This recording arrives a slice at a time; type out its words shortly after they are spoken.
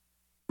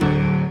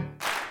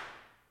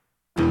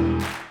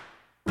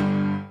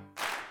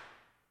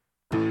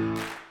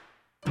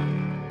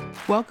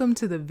Welcome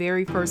to the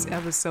very first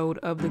episode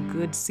of the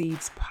Good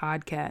Seeds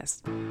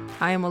podcast.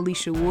 I am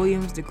Alicia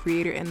Williams, the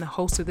creator and the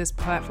host of this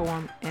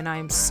platform, and I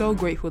am so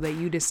grateful that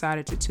you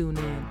decided to tune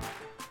in.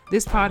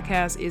 This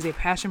podcast is a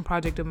passion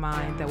project of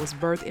mine that was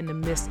birthed in the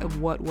midst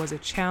of what was a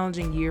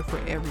challenging year for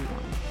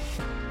everyone.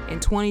 In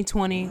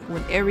 2020,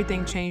 when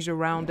everything changed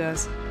around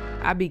us,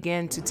 I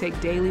began to take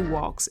daily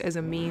walks as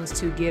a means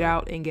to get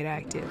out and get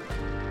active.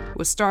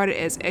 What started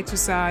as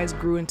exercise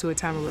grew into a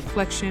time of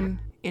reflection,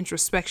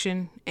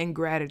 introspection, and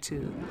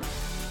gratitude.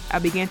 I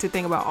began to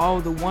think about all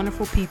of the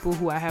wonderful people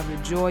who I have the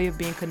joy of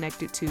being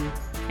connected to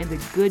and the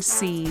good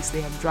seeds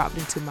they have dropped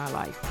into my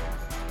life.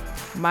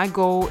 My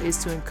goal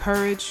is to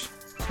encourage,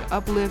 to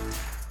uplift,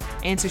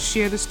 and to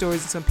share the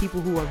stories of some people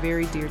who are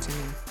very dear to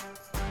me.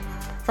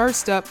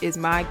 First up is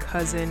my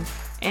cousin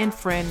and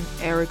friend,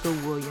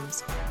 Ericka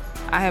Williams.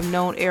 I have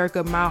known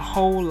Ericka my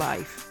whole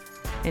life,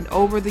 and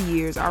over the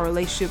years, our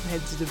relationship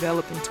has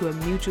developed into a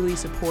mutually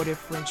supportive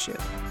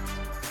friendship.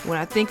 When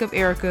I think of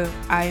Ericka,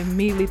 I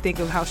immediately think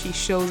of how she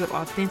shows up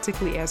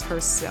authentically as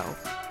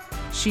herself.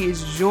 She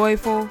is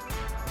joyful,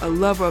 a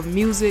lover of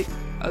music,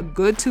 a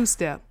good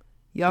two-step.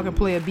 Y'all can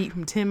play a beat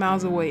from 10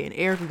 miles away and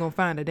Ericka gonna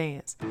find a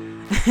dance,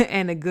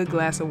 and a good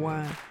glass of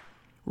wine.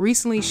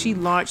 Recently, she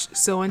launched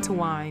So Into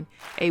Wine,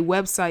 a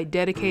website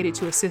dedicated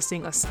to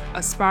assisting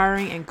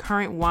aspiring and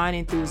current wine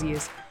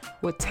enthusiasts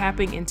with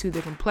tapping into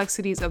the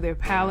complexities of their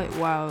palate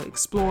while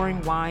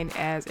exploring wine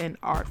as an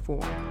art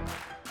form.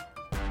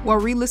 While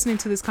re-listening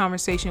to this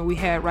conversation we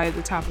had right at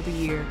the top of the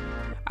year,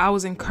 I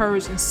was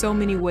encouraged in so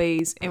many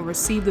ways and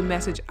received the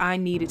message I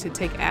needed to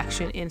take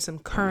action in some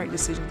current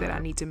decisions that I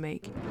need to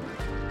make.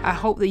 I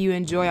hope that you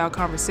enjoy our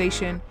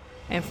conversation,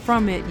 and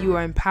from it, you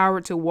are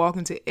empowered to walk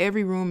into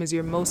every room as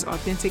your most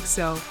authentic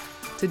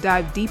self, to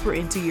dive deeper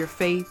into your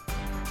faith,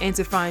 and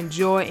to find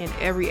joy in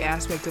every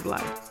aspect of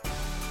life.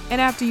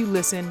 And after you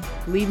listen,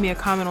 leave me a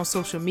comment on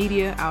social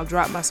media. I'll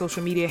drop my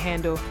social media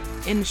handle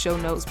in the show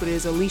notes, but it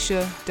is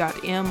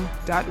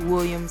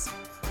alicia.m.williams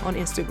on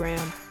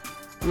Instagram.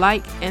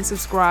 Like and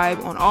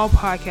subscribe on all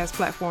podcast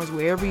platforms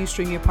wherever you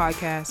stream your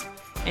podcast,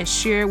 and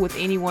share with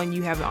anyone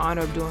you have the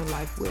honor of doing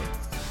life with.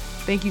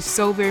 Thank you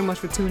so very much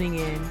for tuning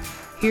in.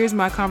 Here's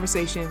my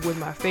conversation with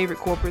my favorite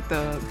corporate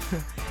thug,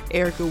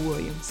 Ericka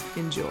Williams.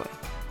 Enjoy.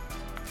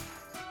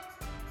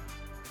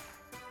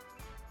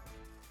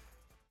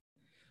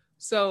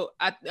 So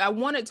I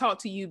want to talk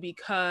to you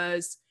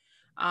because,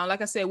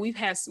 like I said, we've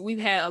had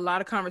a lot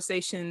of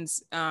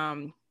conversations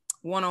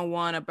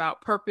one-on-one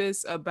about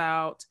purpose,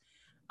 about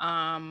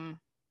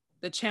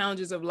the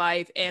challenges of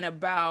life, and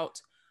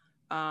about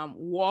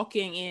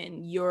walking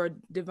in your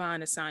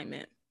divine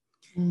assignment.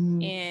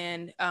 Mm-hmm.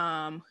 And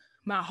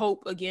my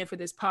hope again for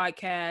this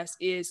podcast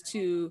is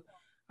to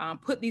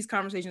put these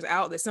conversations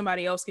out that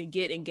somebody else can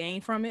get and gain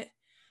from it.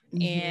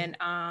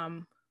 Mm-hmm.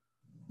 And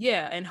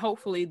and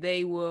hopefully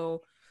they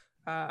will.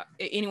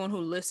 Anyone who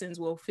listens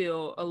will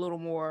feel a little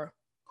more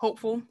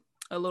hopeful,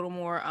 a little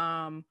more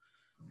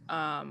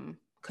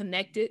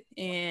connected,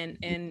 and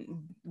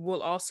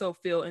will also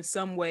feel in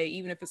some way,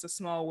 even if it's a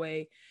small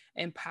way,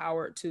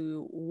 empowered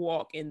to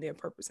walk in their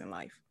purpose in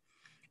life.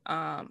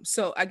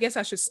 So I guess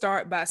I should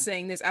start by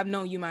saying this. I've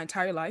known you my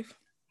entire life.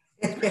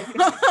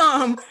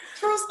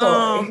 True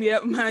story. Yeah,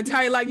 my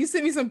entire life. You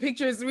sent me some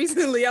pictures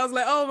recently. I was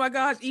like, oh my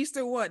gosh,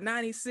 Easter, what,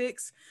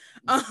 96?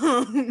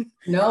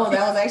 No,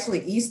 that was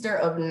actually Easter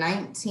of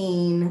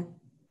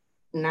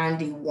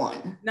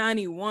 1991.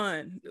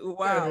 91.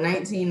 Wow.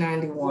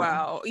 1991.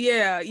 Wow.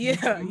 Yeah.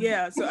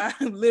 So I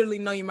literally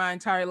know you my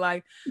entire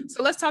life.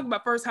 So let's talk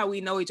about first how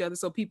we know each other,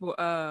 so people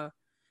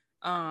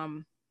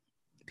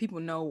people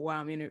know why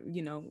I'm in it,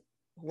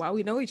 why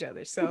we know each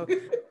other. So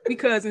we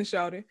cousins,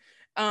 shouted.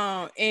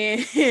 I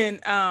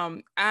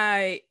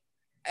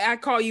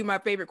call you my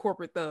favorite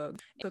corporate thug.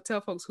 So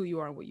tell folks who you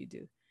are and what you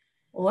do.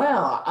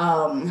 Well,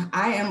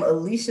 I am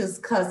Alicia's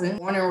cousin,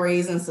 born and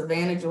raised in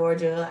Savannah,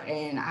 Georgia,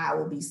 and I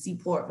will be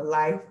Seaport for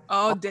life.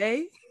 All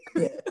day?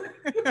 Yeah.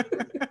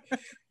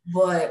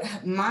 But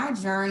my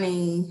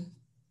journey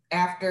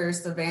after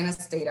Savannah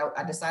State,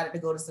 I decided to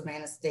go to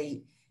Savannah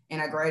State,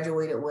 and I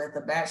graduated with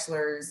a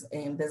bachelor's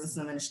in business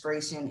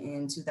administration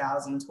in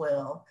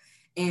 2012.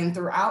 And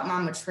throughout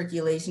my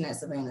matriculation at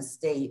Savannah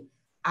State,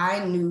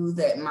 I knew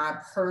that my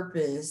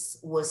purpose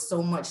was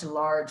so much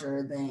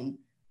larger than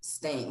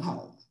staying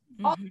home.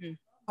 Mm-hmm.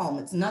 Home.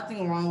 It's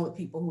nothing wrong with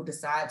people who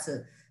decide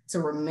to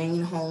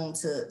remain home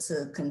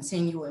to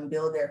continue and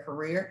build their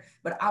career,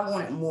 but I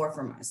wanted more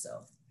for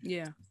myself.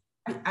 Yeah.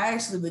 I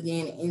actually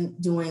began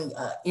doing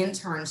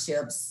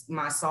internships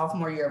my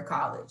sophomore year of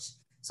college.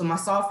 So my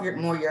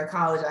sophomore year of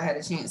college, I had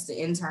a chance to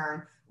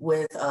intern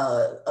with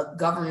a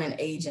government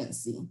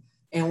agency.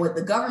 And with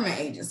the government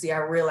agency, I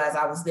realized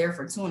I was there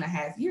for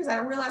 2.5 years. I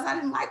realized I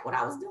didn't like what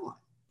I was doing.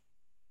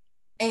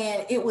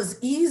 And it was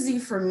easy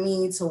for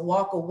me to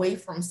walk away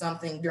from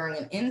something during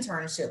an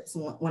internship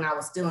when I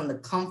was still in the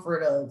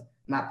comfort of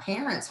my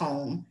parents'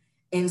 home,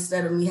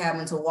 instead of me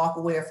having to walk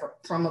away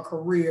from a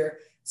career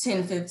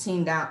 10,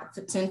 15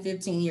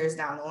 years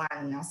down the line,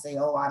 and I say,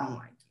 oh, I don't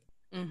like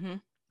it. Mm-hmm.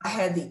 I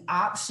had the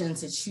option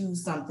to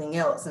choose something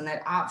else. And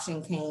that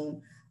option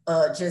came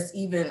just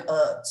even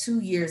 2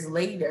 years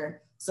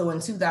later. So in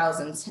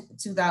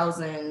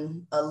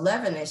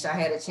 2011-ish, I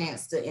had a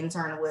chance to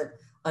intern with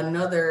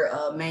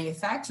another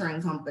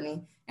manufacturing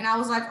company. And I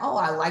was like, oh,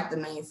 I like the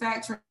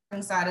manufacturing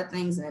side of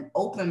things. And it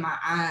opened my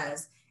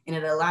eyes, and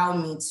it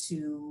allowed me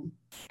to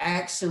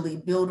actually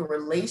build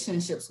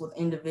relationships with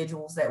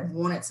individuals that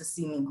wanted to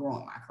see me grow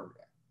in my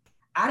career.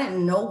 I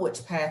didn't know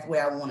which pathway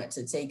I wanted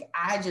to take.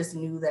 I just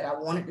knew that I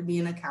wanted to be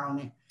an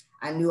accountant.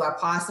 I knew I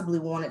possibly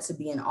wanted to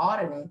be in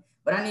auditing,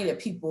 but I needed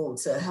people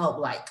to help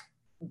like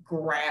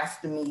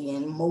graft me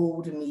and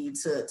mold me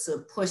to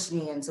push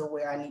me into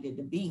where I needed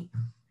to be.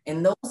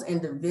 And those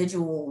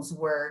individuals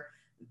were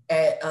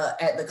at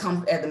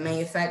the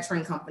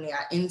manufacturing company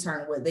I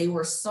interned with. They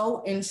were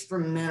so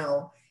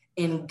instrumental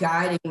in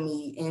guiding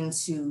me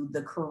into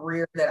the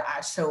career that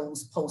I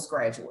chose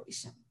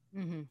post-graduation.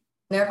 Mm-hmm.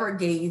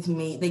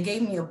 They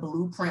gave me a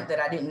blueprint that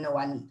I didn't know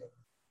I needed.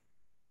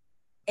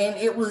 And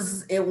it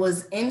was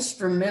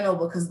instrumental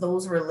because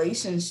those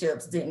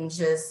relationships didn't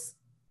just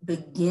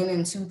begin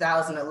in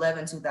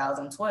 2011,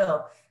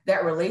 2012.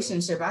 That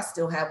relationship I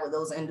still have with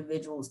those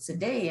individuals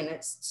today, and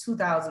it's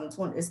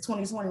 2020, it's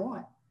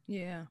 2021.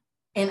 Yeah.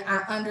 And I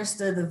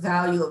understood the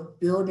value of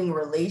building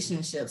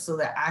relationships so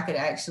that I could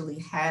actually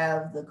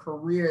have the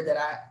career that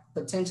I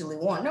potentially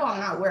want. No, I'm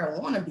not where I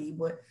want to be,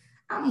 but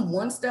I'm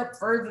one step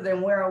further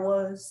than where I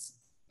was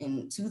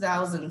in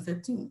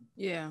 2015.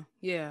 Yeah.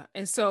 Yeah.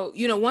 And so,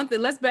 you know, one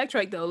thing, let's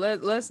backtrack though.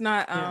 Let's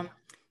not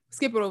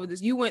skip it over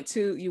this. You went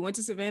to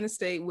Savannah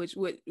State,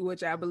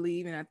 which I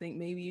believe, and I think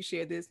maybe you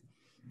shared this,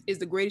 is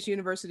the greatest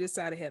university this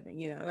side of heaven.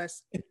 You know,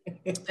 that's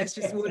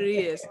just what it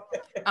is.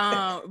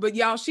 But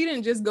y'all, she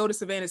didn't just go to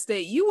Savannah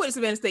State. You went to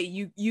Savannah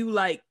State. You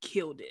like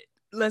killed it.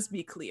 Let's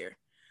be clear.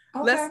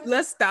 Okay.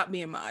 Let's stop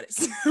being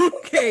modest.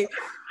 Okay.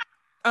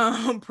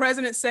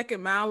 President's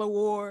Second Mile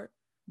Award,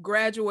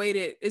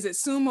 graduated. Is it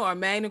summa or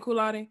magna cum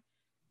laude?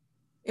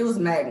 It was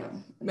magna.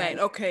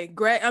 Okay.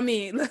 I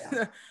mean,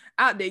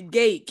 out the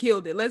gate,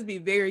 killed it. Let's be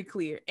very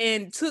clear.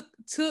 And took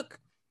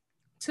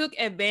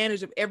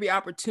advantage of every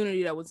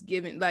opportunity that was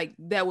given, like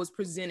that was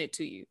presented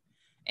to you,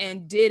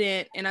 and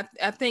didn't. And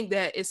I think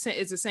that it's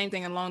the same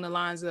thing along the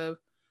lines of,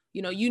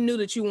 you know, you knew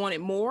that you wanted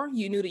more.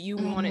 You knew that you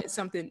wanted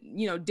something,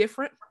 you know,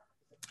 different.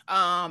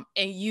 And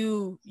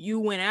you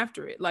went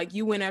after it. Like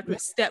you went after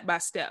it step by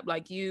step.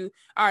 Like all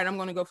right, I'm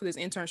going to go for this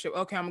internship.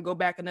 Okay. I'm gonna go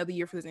back another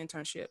year for this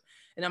internship,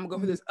 and I'm gonna go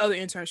for this other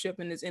internship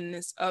in this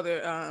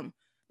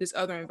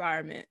other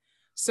environment.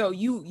 So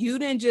you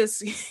didn't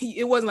just,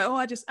 it wasn't like,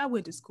 oh, I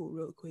went to school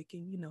real quick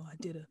and, you know, I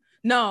did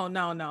no,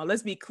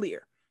 let's be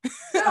clear.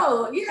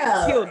 No,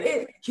 yeah.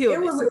 It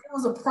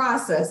was a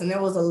process, and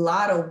there was a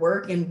lot of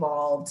work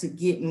involved to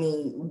get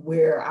me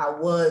where I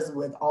was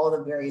with all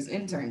the various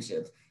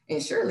internships.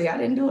 And surely I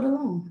didn't do it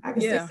alone. I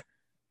can say.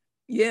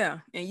 Yeah.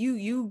 And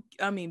you,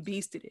 I mean,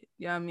 beasted it.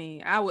 You know what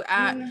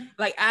I mean?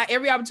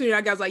 Every opportunity I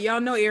got was like, y'all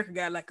know Ericka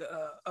got like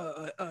a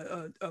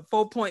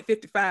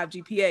 4.55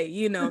 GPA,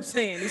 you know what I'm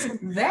saying?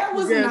 That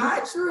was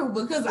not true,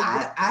 because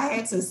I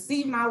had to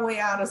see my way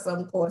out of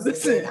some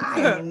courses. And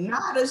I am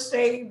not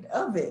ashamed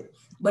of it,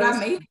 but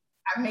I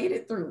made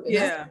it through.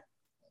 Yeah.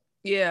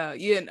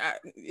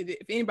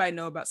 If anybody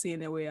know about seeing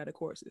their way out of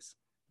courses,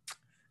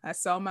 I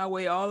saw my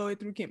way all the way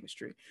through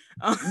chemistry.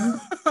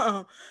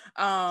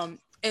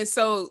 And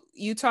so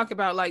you talk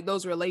about like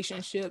those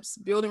relationships,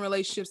 building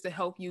relationships to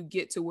help you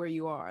get to where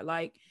you are.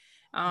 Like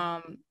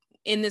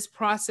in this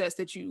process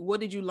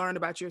what did you learn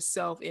about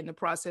yourself in the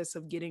process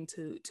of getting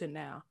to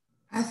now?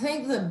 I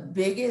think the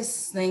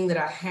biggest thing that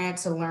I had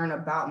to learn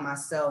about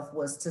myself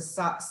was to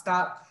stop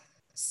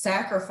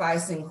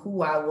sacrificing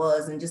who I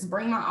was and just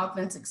bring my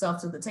authentic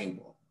self to the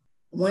table.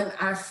 When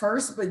I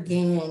first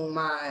began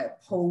my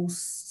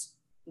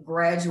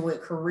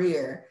postgraduate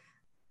career,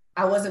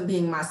 I wasn't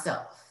being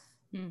myself.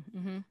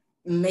 Mm-hmm.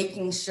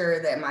 Making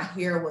sure that my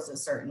hair was a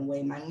certain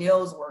way, my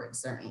nails were a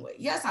certain way.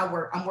 Yes, I'm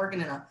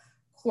working in a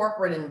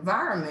corporate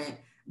environment,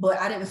 but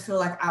I didn't feel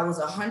like I was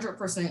 100%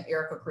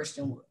 Ericka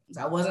Christian Williams.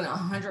 I wasn't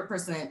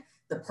 100%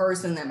 the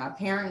person that my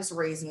parents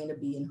raised me to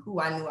be and who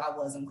I knew I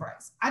was in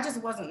Christ. I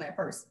just wasn't that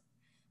person,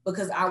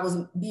 because I was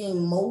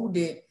being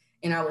molded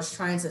and I was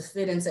trying to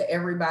fit into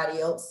everybody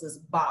else's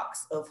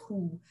box of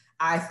who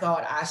I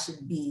thought I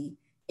should be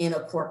in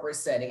a corporate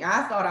setting.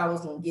 I thought I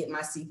was going to get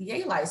my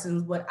CPA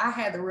license, but I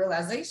had the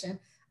realization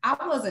I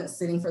wasn't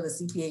sitting for the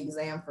CPA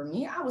exam for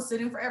me. I was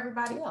sitting for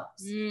everybody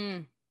else.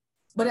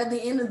 But at the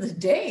end of the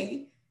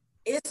day,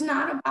 it's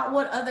not about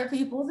what other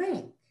people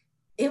think.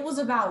 It was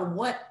about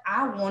what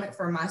I wanted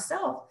for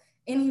myself.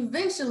 And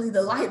eventually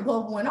the light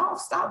bulb went off.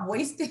 Stop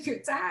wasting your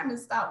time and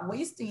stop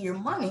wasting your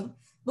money,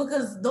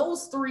 because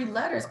those 3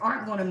 letters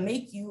aren't going to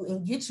make you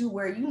and get you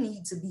where you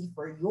need to be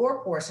for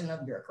your portion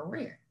of your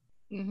career.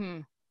 Mm-hmm.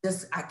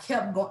 I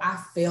kept going.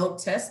 I failed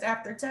test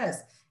after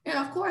test. And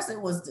of course it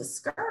was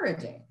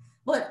discouraging.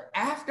 But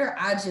after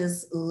I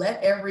just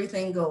let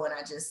everything go and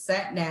I just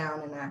sat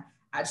down and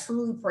I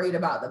truly prayed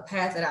about the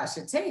path that I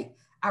should take,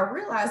 I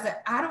realized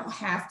that I don't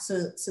have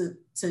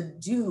to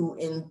do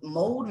and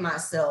mold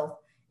myself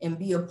and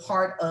be a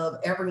part of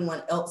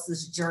everyone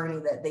else's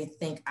journey that they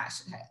think I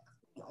should have.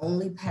 The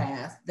only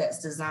path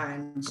that's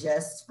designed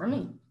just for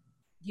me.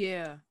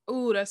 Yeah.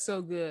 Oh, that's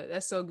so good.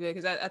 That's so good.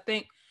 Because I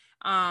think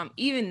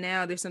even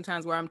now there's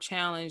sometimes where I'm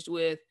challenged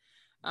with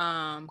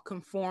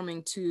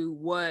conforming to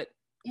what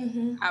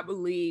I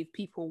believe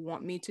people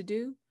want me to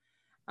do.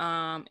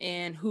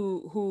 And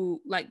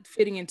who like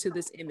fitting into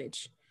this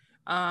image.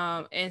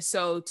 And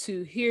so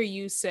to hear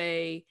you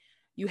say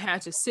you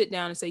had to sit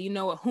down and say, you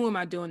know what, who am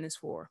I doing this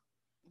for?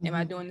 Am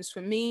I doing this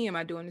for me? Am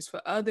I doing this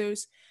for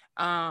others?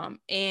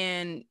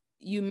 And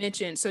you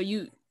mentioned, so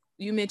you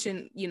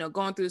mentioned, you know,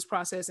 going through this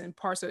process and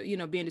parts of, you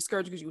know, being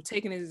discouraged because you were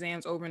taking these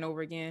exams over and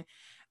over again.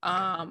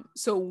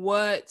 So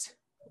what,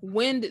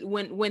 when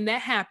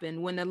that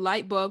happened, when the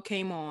light bulb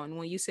came on,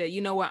 when you said,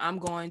 you know what, I'm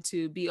going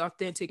to be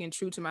authentic and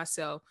true to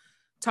myself,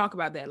 talk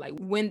about that. Like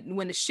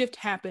when the shift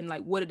happened,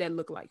 like what did that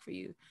look like for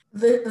you?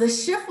 The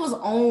shift was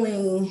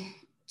only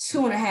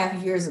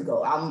 2.5 years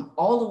ago. I'm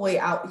all the way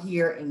out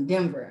here in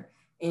Denver,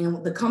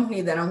 and the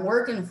company that I'm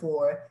working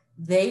for,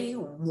 they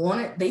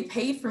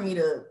paid for me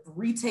to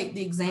retake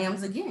the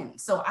exams again.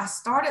 So I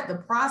started the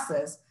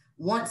process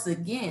once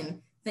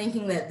again,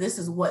 thinking that this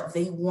is what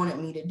they wanted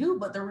me to do.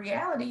 But the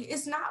reality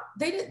is not,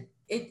 it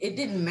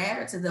didn't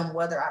matter to them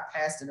whether I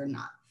passed it or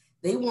not.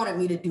 They wanted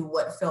me to do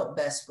what felt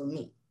best for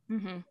me.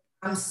 Mm-hmm.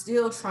 I'm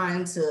still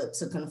trying to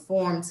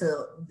conform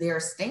to their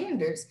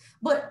standards,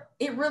 but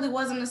it really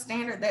wasn't a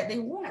standard that they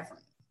wanted from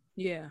me.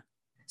 Yeah.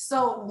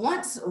 So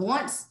once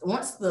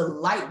the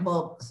light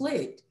bulb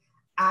clicked,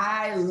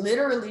 I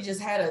literally just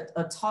had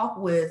a talk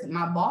with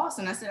my boss,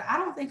 and I said, I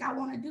don't think I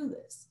want to do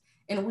this.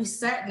 And we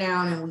sat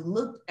down and we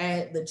looked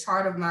at the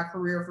chart of my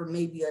career for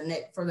maybe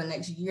for the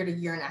next year to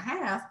year and a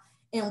half,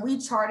 and we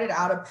charted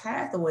out a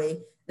pathway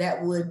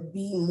that would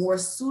be more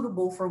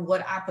suitable for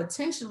what I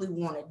potentially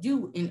want to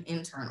do in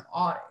internal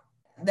audit.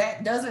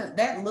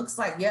 That looks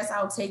like, yes,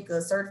 I'll take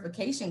a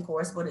certification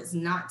course, but it's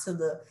not to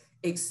the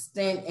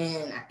extent,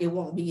 and it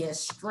won't be as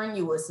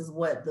strenuous as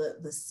what the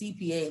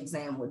CPA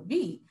exam would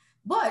be.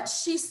 But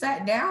she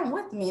sat down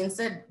with me and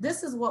said,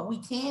 this is what we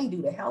can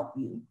do to help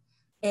you.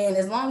 And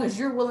as long as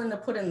you're willing to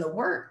put in the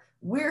work,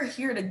 we're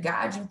here to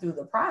guide you through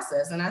the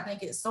process. And I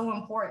think it's so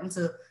important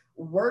to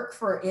work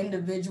for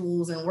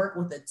individuals and work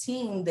with a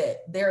team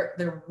that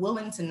they're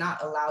willing to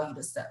not allow you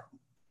to settle.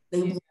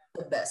 They want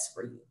the best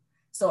for you.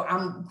 So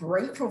I'm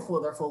grateful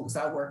for the folks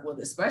I work with,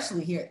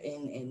 especially here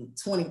in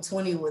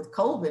 2020 with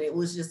COVID. It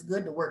was just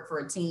good to work for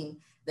a team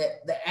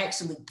that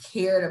actually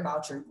cared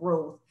about your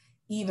growth,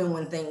 even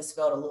when things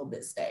felt a little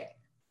bit stagnant.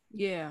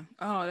 Yeah.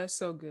 Oh, that's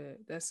so good.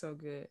 That's so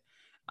good.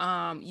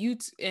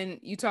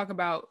 You talk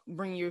about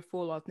bringing your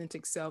full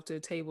authentic self to the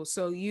table.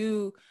 So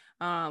you,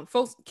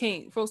 folks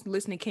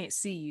listening can't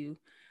see you.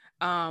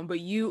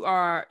 But you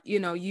are, you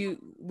know,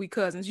 we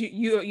cousins,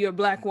 you're a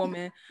Black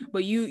woman,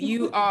 but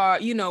you are,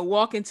 you know,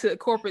 walking to a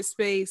corporate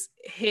space,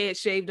 head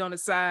shaved on the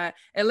side.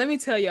 And let me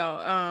tell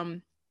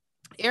y'all,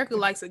 Ericka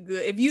likes a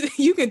good, if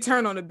you can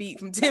turn on a beat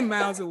from 10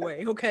 miles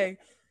away. Okay.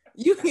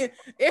 You can,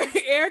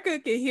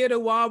 Ericka can hear the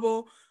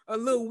wobble, a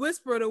little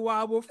whisper of the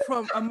wobble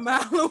from a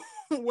mile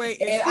away.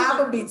 And I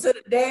would be to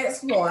the dance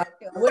floor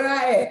where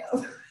I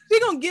am. She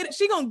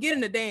gonna get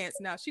in the dance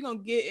now. She gonna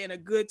get in a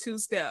good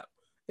two-step.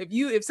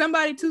 If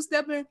somebody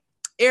two-stepping,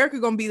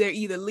 Ericka gonna be there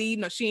either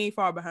leading or she ain't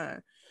far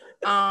behind.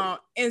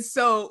 And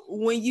so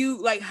when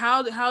you like,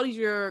 how do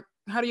your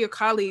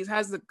colleagues,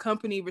 how's the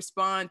company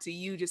respond to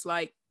you? Just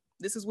like,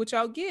 this is what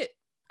y'all get.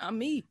 I'm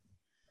me.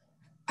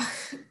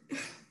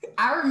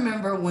 I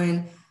remember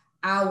when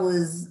I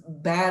was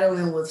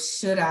battling with,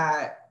 should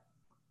I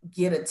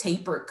get a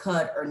tapered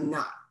cut or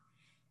not?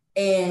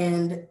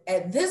 And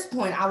at this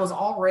point, I was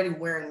already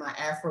wearing my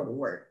afro to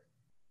work.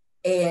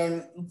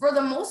 And for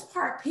the most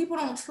part, people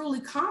don't truly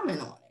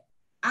comment on it.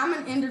 I'm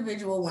an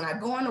individual. When I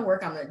go into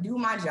work, I'm going to do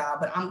my job,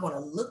 but I'm going to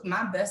look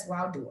my best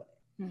while doing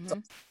it. Mm-hmm. So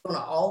I'm going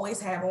to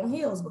always have on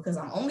heels because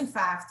I'm only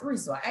 5'3",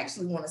 so I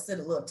actually want to sit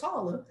a little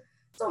taller.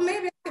 So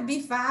maybe I could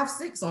be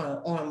 5'6"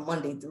 on a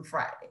Monday through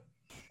Friday.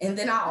 And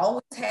then I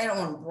always had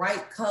on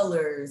bright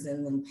colors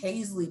and then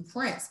paisley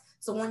prints.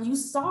 So when you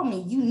saw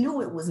me, you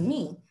knew it was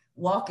me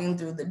walking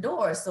through the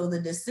door. So the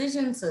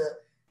decision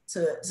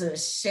to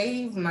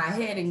shave my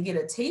head and get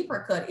a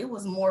taper cut, it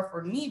was more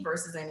for me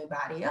versus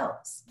anybody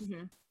else.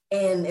 Mm-hmm.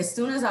 And as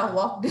soon as I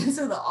walked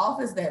into the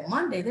office that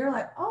Monday, they're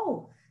like,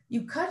 oh,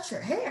 you cut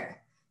your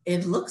hair.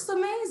 It looks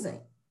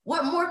amazing.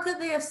 What more could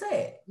they have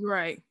said?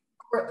 Right.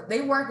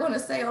 They weren't going to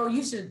say, oh,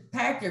 you should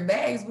pack your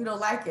bags. We don't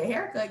like your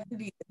haircut. You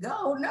need to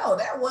go. No,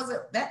 that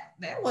wasn't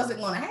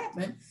going to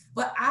happen.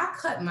 But I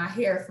cut my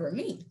hair for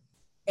me.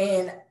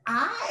 And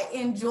I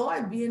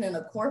enjoy being in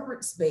a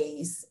corporate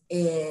space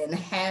and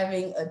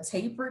having a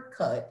tapered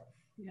cut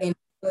and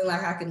feeling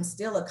like I can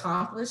still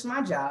accomplish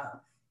my job,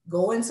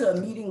 go into a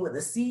meeting with the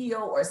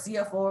CEO or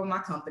CFO of my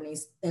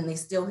companies, and they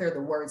still hear the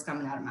words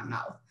coming out of my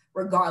mouth,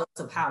 regardless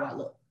of how I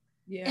look.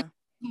 Yeah. And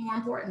it's more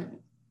important to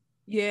me.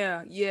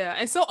 Yeah. Yeah.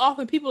 And so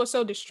often people are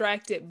so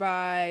distracted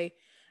by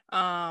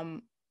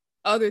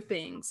other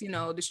things,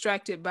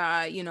 distracted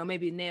by,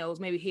 maybe nails,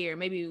 maybe hair,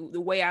 maybe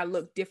the way I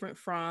look different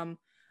from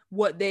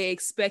what they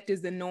expect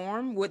is the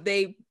norm, what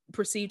they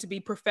perceive to be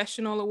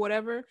professional or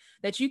whatever,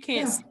 that you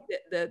can't see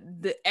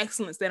the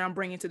excellence that I'm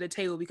bringing to the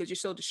table because you're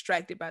so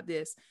distracted by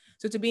this.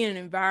 So to be in an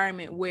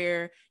environment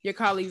where your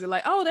colleagues are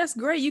like, oh, that's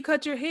great, you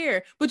cut your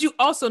hair, but you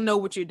also know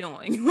what you're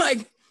doing.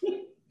 Like,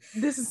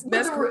 that's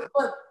cool.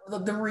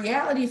 But the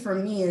reality for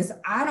me is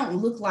I don't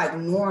look like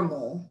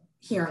normal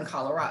here in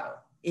Colorado.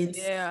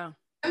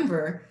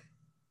 Remember,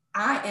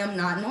 I am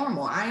not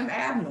normal. I am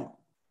abnormal.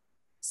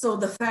 So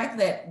the fact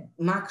that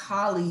my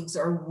colleagues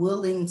are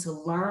willing to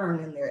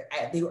learn and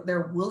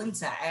they're willing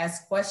to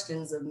ask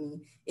questions of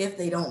me if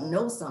they don't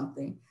know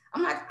something,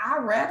 I'm like,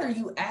 I'd rather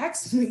you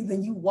ask me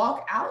than you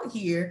walk out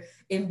here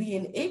and be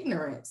in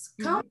ignorance.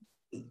 Come.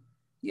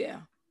 Yeah.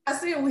 I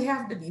said we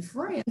have to be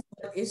friends,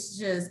 but it's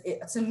just,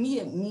 to me,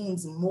 it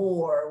means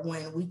more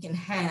when we can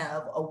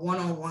have a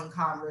one-on-one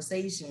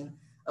conversation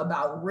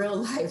about real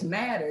life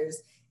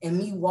matters and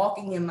me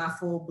walking in my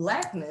full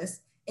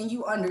Blackness and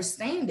you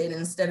understand it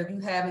instead of you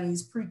having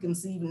these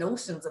preconceived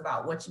notions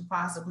about what you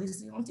possibly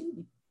see on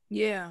TV.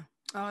 Yeah.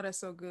 Oh, that's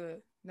so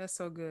good. That's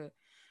so good.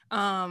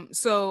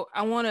 So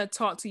I want to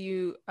talk to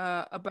you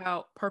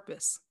about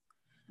purpose.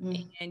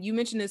 And you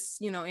mentioned this,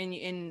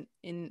 in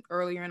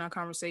earlier in our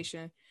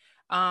conversation.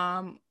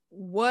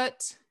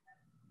 What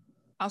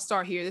I'll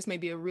start here. This may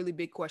be a really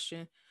big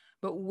question,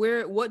 but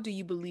what do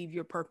you believe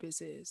your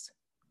purpose is?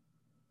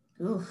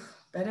 Ooh,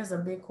 that is a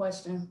big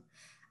question.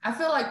 I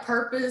feel like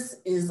purpose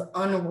is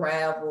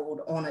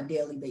unraveled on a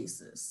daily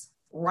basis.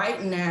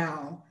 Right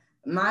now,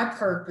 my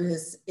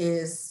purpose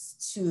is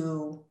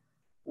to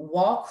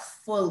walk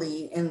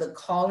fully in the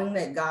calling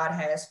that God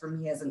has for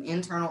me as an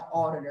internal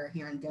auditor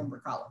here in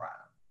Denver,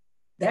 Colorado.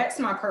 That's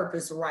my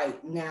purpose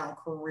right now,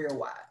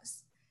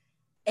 career-wise.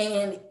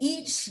 And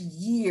each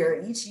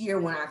year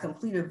when I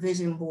complete a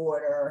vision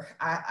board or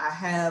I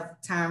have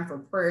time for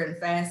prayer and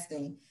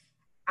fasting,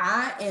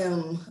 I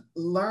am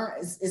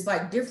it's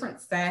like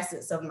different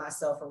facets of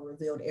myself are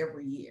revealed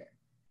every year.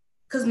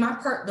 Because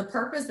the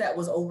purpose that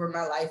was over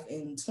my life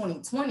in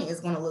 2020 is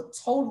going to look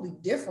totally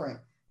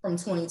different from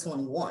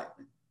 2021.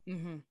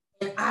 Mm-hmm.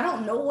 And I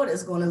don't know what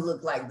it's going to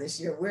look like this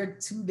year. We're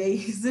 2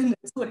 days into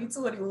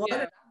 2021. Yeah.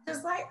 And I'm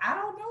just like, I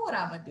don't know what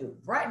I'm going to do.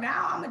 Right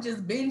now, I'm going to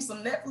just binge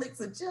some Netflix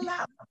and chill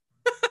out.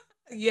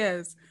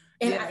 Yes.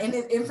 And,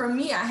 yes. And for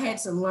me, I had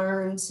to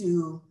learn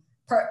to,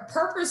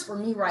 purpose for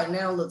me right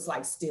now looks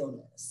like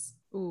stillness.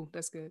 Ooh,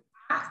 that's good.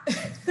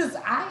 Because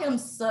I am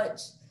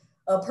such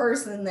a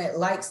person that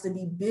likes to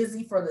be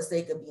busy for the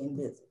sake of being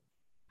busy.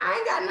 I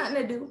ain't got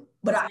nothing to do,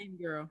 but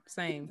girl,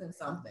 same.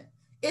 Something.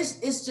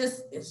 It's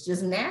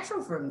just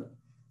natural for me.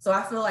 So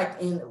I feel like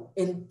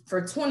in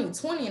for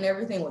 2020 and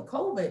everything with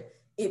COVID,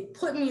 it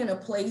put me in a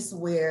place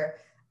where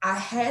I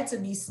had to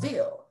be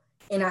still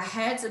and I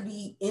had to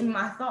be in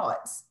my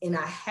thoughts and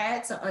I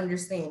had to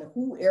understand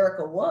who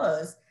Ericka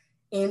was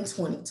in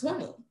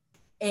 2020.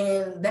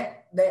 And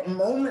that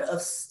moment of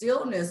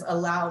stillness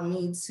allowed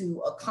me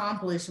to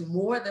accomplish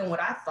more than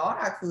what I thought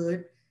I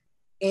could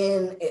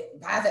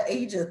by the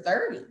age of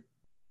 30.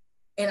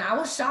 And I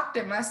was shocked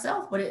at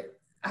myself, but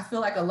I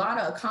feel like a lot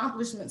of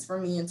accomplishments for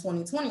me in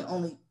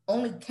 2020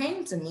 only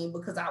came to me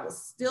because I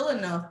was still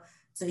enough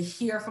to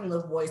hear from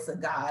the voice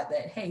of God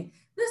that, hey,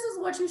 this is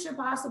what you should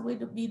possibly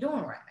be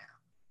doing right now.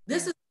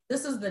 This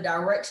is the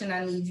direction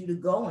I need you to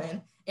go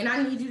in. And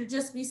I need you to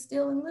just be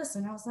still and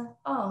listen. I was like,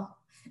 oh,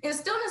 and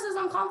stillness is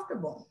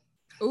uncomfortable.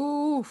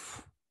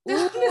 Oof.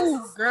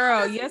 Ooh,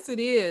 girl, yes it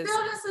is.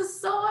 Stillness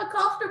is so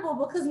uncomfortable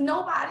because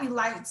nobody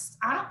likes,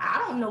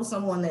 I don't know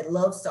someone that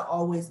loves to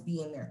always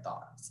be in their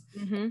thoughts.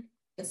 Mm-hmm.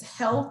 It's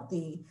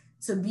healthy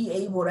to be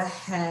able to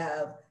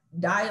have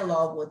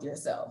dialogue with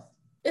yourself.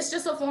 It's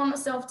just a form of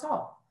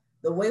self-talk.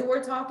 The way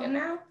we're talking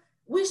now,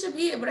 we should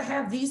be able to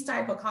have these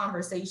type of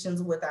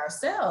conversations with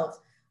ourselves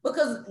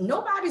because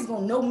nobody's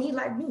going to know me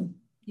like me.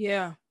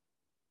 Yeah.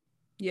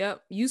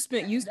 Yep. You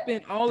spent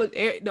the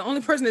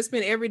only person that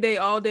spent every day,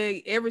 all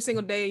day, every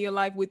single day of your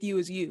life with you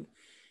is you.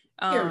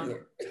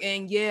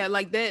 And yeah,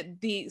 like that,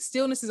 the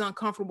stillness is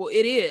uncomfortable.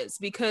 It is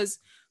because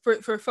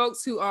for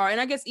folks who are, and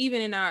I guess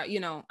even in our,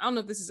 I don't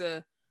know if this is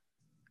a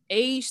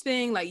age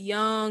thing, like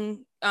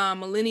young,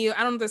 millennial,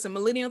 I don't know if that's a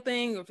millennial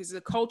thing or if it's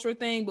a culture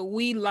thing, but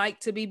we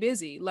like to be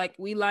busy. Like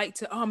we like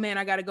to, oh man,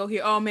 I got to go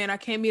here. Oh man, I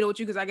can't meet up with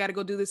you because I got to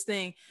go do this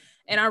thing.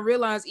 And I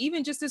realized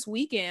even just this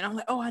weekend, I'm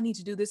like, oh, I need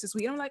to do this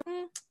week. I'm like,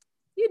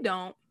 you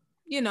don't,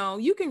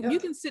 you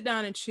can sit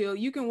down and chill.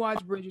 You can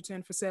watch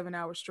Bridgerton for 7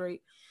 hours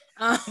straight.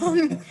 And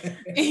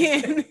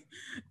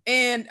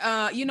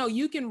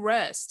you can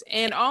rest.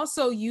 And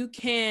also you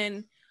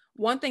can,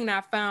 one thing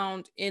that I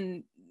found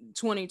in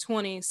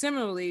 2020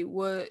 similarly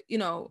was,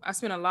 I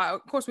spent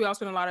of course we all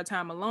spend a lot of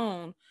time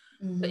alone,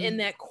 but in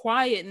that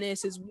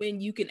quietness is when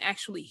you can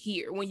actually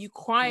hear, when you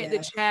quiet the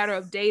chatter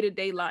of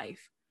day-to-day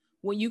life,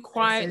 when you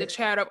quiet the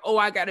chatter of, oh,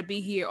 I got to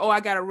be here. Oh, I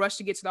got to rush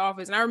to get to the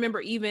office. And I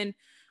remember even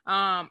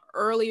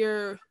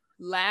earlier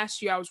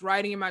last year I was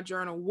writing in my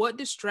journal, what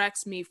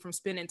distracts me from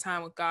spending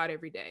time with God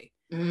every day?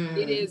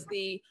 It is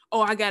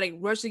I gotta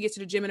rush to get to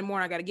the gym in the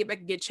morning, I gotta get back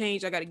and get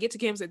changed, I gotta get to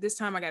campus at this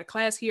time, I got a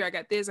class here, I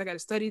got this, I gotta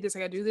study this, I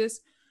gotta do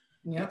this.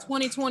 Yep.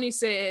 2020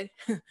 said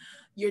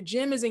your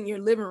gym is in your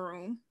living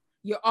room,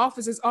 your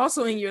office is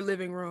also in your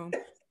living room,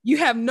 you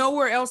have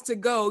nowhere else to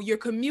go, your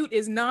commute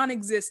is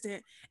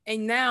non-existent,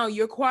 and now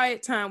your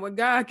quiet time with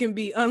God can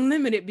be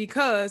unlimited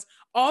because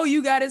all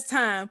you got is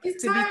time be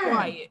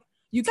quiet.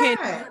 You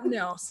can't do nothing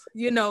else.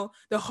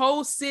 The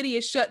whole city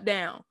is shut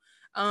down.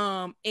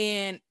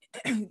 And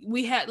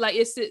we had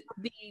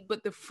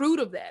but the fruit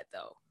of that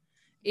though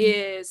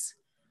is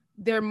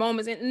there are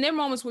moments, and there are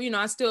moments where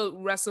I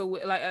still wrestle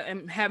with, like,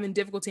 I'm having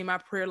difficulty in my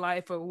prayer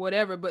life or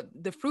whatever, but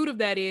the fruit of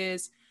that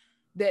is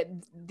that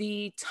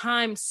the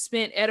time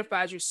spent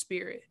edifies your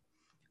spirit.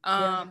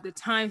 The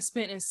time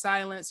spent in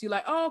silence, you're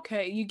like, oh,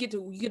 okay, you get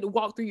to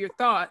walk through your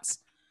thoughts,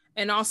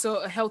 and also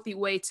a healthy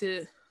way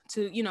to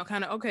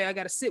kind of, okay, I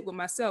got to sit with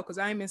myself, because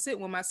I ain't been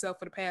sitting with myself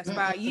for the past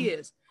 5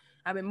 years.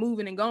 I've been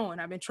moving and going,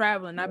 I've been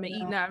traveling, I've been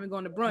eating out, I've been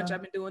going to brunch,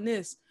 I've been doing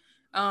this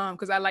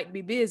because I like to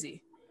be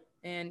busy.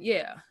 And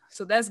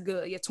so that's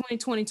good.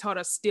 2020 taught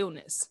us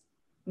stillness.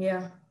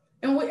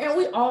 And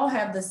we all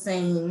have the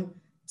same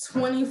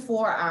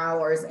 24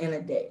 hours in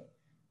a day,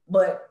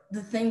 but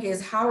the thing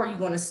is, how are you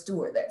going to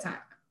steward that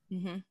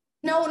time?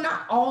 No,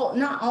 not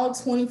all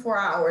 24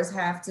 hours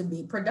have to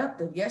be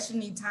productive. Yes, you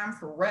need time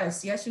for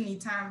rest. Yes, you need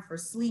time for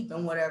sleep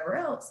and whatever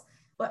else.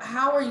 But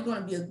how are you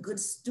going to be a good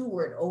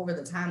steward over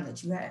the time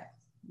that you have?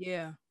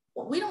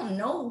 Well, we don't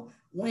know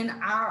when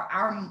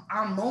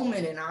our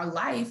moment in our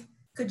life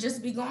could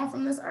just be gone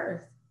from this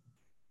earth.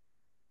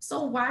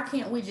 So why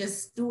can't we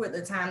just steward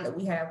the time that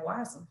we have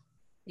wisely?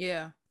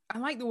 I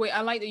like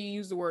that you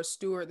use the word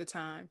steward the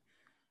time,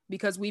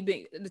 because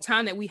the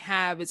time that we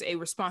have is a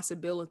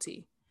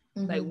responsibility.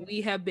 Like,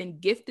 we have been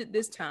gifted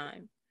this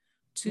time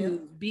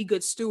to be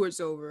good stewards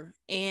over,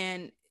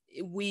 and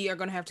we are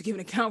going to have to give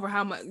an account for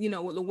how much,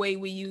 the way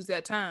we use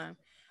that time.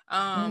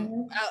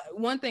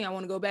 One thing I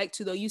want to go back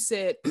to though, you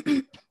said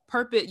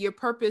your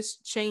purpose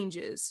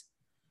changes.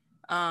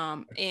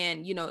 And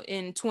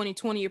in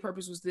 2020, your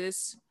purpose was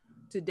this.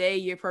 Today,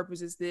 your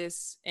purpose is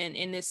this. And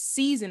in this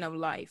season of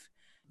life,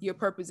 your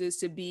purpose is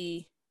to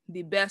be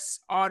the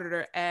best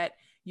auditor at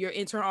your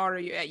internal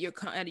auditor at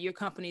your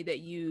company that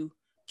you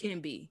can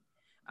be.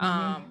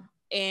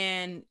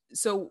 And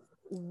so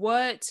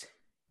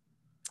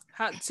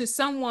to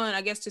someone,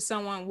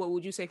 what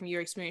would you say from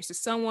your experience, to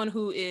someone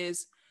who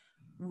is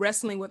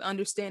wrestling with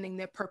understanding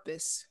their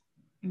purpose,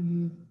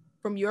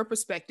 from your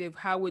perspective,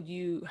 how would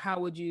you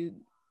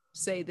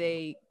say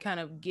they kind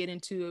of get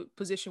into a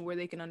position where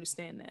they can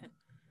understand that,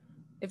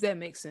 if that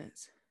makes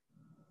sense?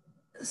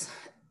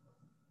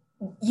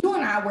 You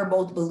and I were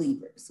both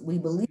believers. We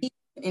believe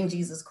in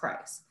Jesus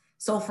Christ.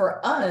 So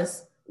for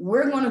us,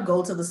 we're going to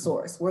go to the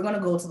source. We're going to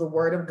go to the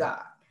Word of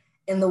God.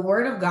 And the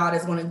Word of God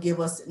is going to give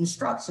us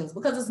instructions,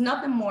 because it's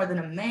nothing more than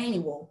a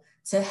manual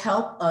to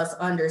help us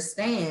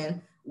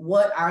understand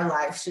what our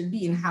life should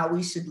be and how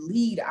we should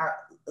live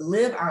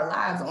our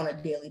lives on a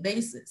daily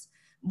basis.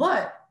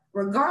 But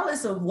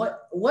regardless of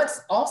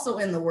what's also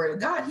in the Word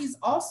of God, He's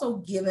also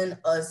given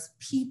us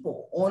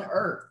people on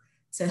earth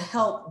to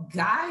help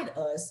guide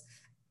us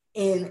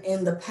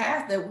in the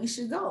path that we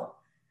should go.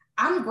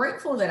 I'm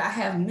grateful that I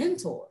have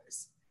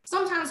mentors.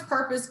 Sometimes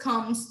purpose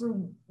comes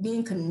through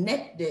being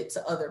connected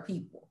to other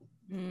people.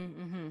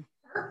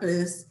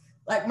 Purpose,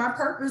 like my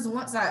purpose,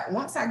 once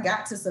I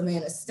got to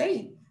Savannah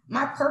State,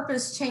 my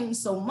purpose changed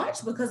so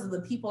much because of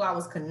the people I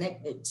was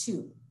connected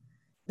to.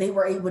 They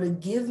were able to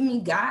give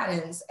me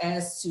guidance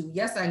as to,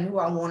 yes, I knew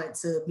I wanted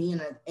to be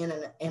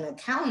an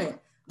accountant,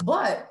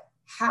 but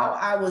how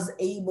I was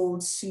able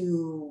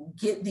to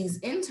get these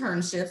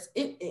internships,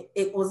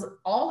 it was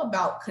all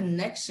about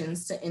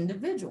connections to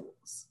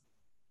individuals.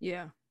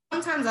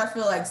 Sometimes I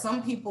feel like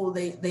some people,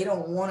 they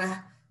don't want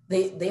to,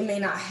 they may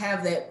not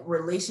have that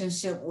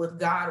relationship with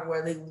God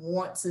where they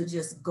want to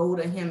just go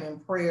to Him in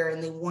prayer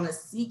and they want to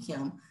seek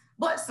Him.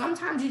 But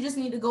sometimes you just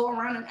need to go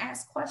around and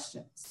ask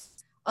questions.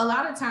 A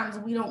lot of times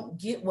we don't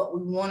get what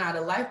we want out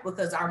of life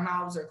because our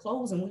mouths are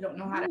closed and we don't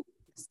know how to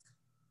ask.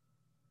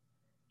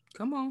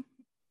 Come on.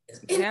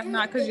 You have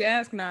not because you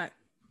ask not.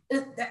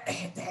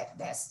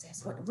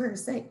 That's what the word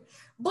say.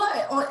 But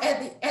at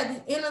the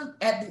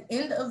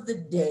end of the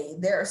day,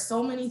 there are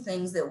so many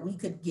things that we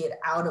could get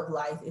out of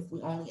life if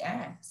we only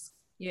ask.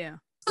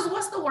 Because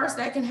what's the worst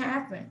that can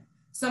happen?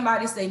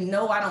 Somebody say,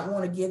 no, I don't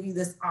want to give you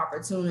this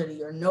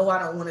opportunity, or no, I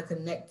don't want to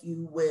connect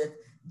you with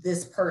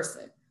this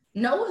person.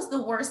 No is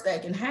the worst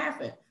that can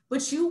happen,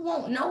 but you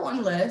won't know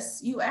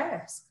unless you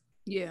ask.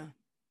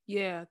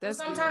 That's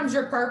sometimes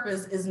your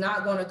purpose is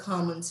not going to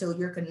come until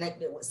you're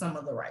connected with some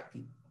of the right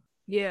people.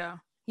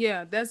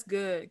 That's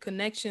good.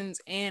 Connections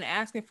and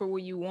asking for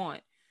what you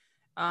want,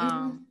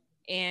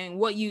 and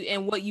what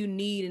you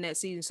need in that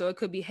season. So it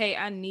could be, hey,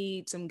 I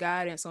need some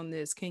guidance on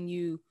this. Can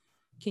you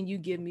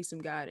give me some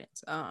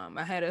guidance?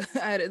 I had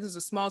this was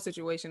a small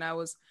situation. I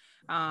was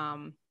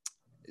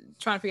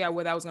trying to figure out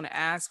whether I was going to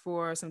ask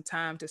for some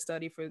time to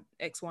study for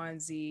X, Y,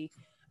 and Z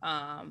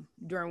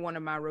during one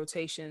of my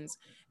rotations.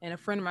 And a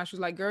friend of mine, she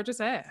was like, girl,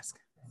 just ask.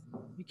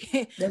 You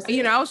can't, That's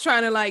you know, it. I was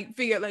trying to like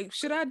figure out, like,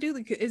 should I do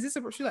the, is this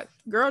a, she's like,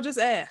 girl, just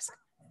ask.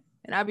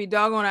 And I'd be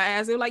doggone, I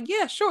asked. They were like,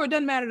 yeah, sure. It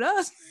doesn't matter to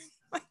us.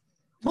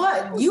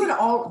 But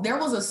there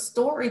was a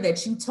story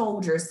that you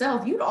told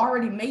yourself. You'd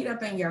already made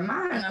up in your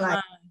mind,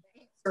 like,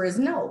 the answer is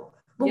no.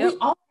 But Yep. we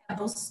all have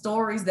those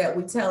stories that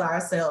we tell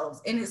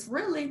ourselves, and it's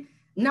really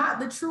not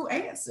the true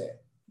answer.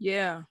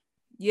 Yeah.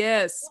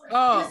 Yes.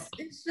 Oh,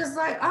 It's just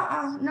like,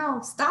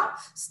 no, stop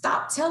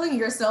telling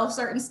yourself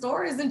certain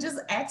stories and just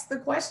ask the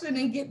question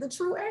and get the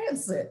true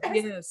answer.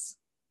 yes.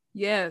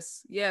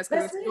 Yes. Yes.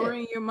 Because That's the it. story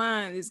in your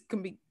mind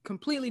can be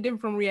completely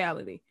different from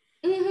reality.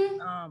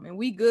 Mm-hmm. And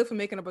we good for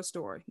making up a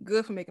story.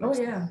 Good for making up Oh a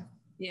story.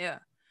 yeah.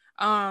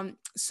 Yeah.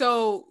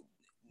 So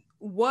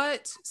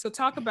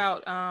talk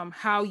about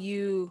how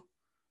you,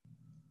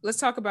 let's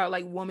talk about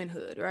like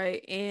womanhood,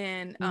 right?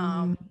 And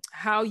Mm-hmm.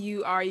 how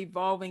you are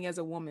evolving as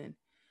a woman.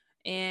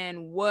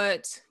 And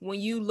when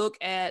you look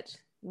at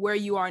where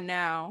you are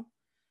now,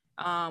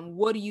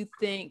 what do you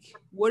think,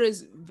 what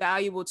is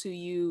valuable to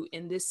you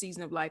in this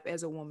season of life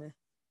as a woman?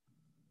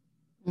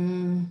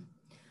 Mm.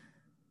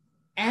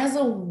 As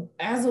a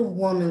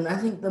woman, I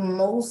think the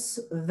most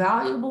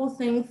valuable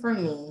thing for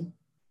me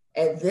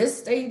at this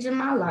stage in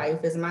my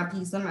life is my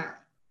peace of mind.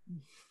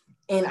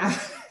 And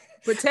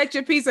Protect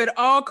your peace at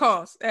all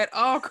costs. At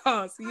all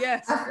costs.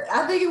 Yes.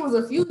 I think it was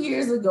a few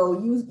years ago.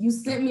 You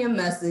sent me a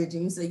message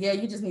and you said, "Yeah,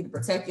 you just need to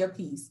protect your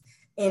peace,"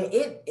 and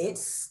it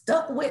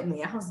stuck with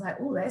me. I was like,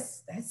 "Oh,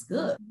 that's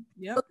good."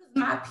 Yep. Because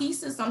my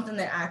peace is something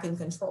that I can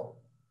control.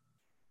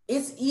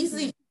 It's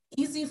easy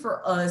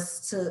for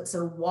us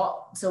to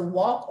walk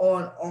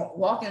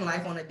in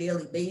life on a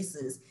daily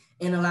basis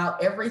and allow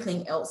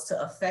everything else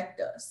to affect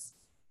us,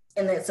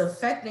 and it's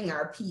affecting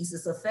our peace.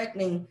 It's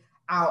affecting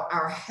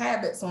our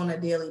habits on a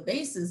daily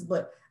basis.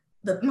 But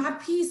my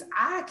peace,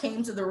 I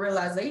came to the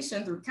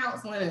realization through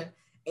counseling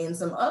and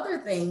some other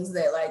things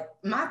that, like,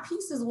 my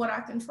peace is what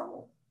I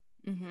control.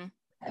 Mm-hmm.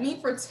 Let me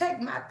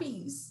protect my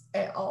peace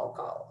at all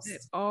costs.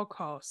 At all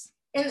costs.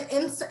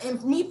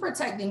 And me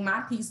protecting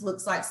my peace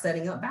looks like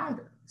setting up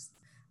boundaries.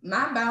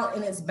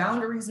 And it's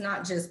boundaries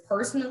not just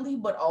personally,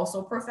 but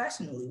also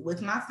professionally,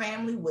 with my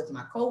family, with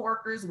my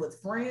coworkers, with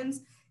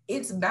friends.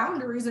 It's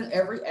boundaries in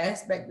every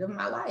aspect of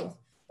my life.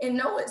 And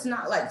no, it's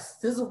not like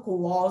physical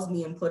laws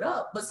being put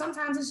up, but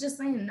sometimes it's just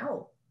saying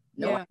no.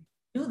 No, I Yeah. can't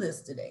do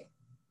this today.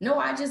 No,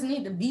 I just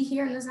need to be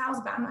here in this house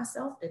by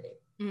myself today.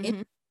 It's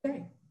Mm-hmm.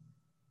 okay.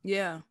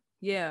 Yeah.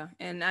 Yeah.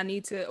 And I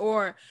need to,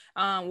 or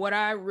what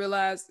I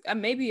realized,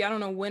 maybe I don't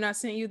know when I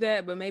sent you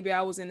that, but maybe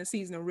I was in the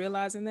season of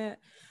realizing that,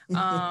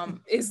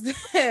 is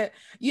that,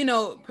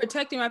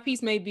 protecting my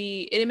peace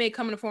it may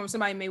come in the form of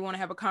somebody may want to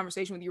have a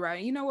conversation with you, right?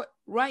 And you know what?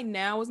 Right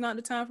now is not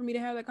the time for me to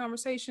have that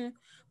conversation,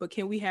 but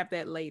can we have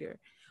that later?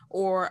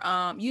 Or,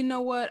 you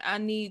know what? I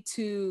need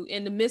to,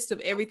 in the midst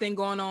of everything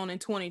going on in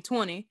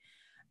 2020,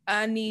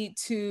 I need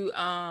to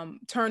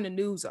turn the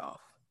news off.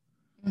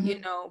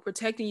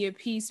 Protecting your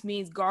peace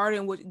means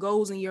guarding what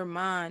goes in your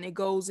mind. It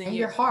goes in And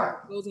your your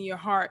heart. goes in your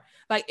heart.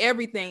 Like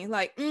everything.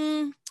 Like,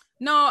 no,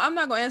 I'm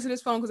not gonna answer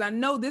this phone because I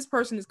know this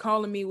person is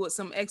calling me with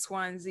some X,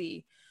 Y, and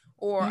Z.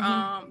 Or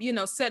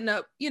setting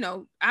up,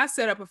 I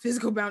set up a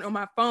physical boundary on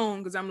my phone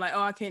because I'm like,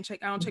 oh, I don't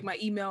check my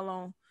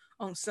email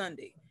on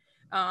Sunday.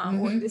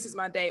 Or this is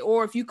my day.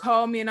 Or if you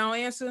call me and I don't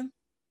answer,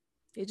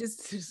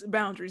 it's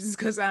boundaries. It's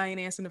because I ain't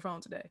answering the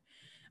phone today.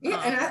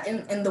 Yeah,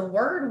 and the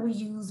word we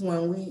used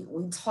when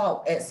we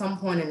talked at some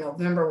point in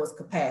November was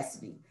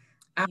capacity.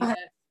 I don't have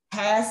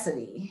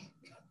capacity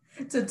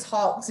to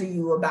talk to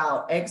you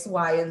about X,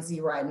 Y, and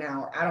Z right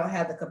now. I don't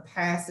have the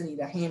capacity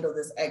to handle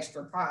this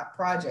extra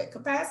project.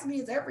 Capacity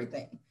is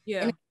everything.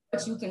 Yeah. And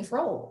it's what you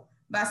control.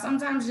 By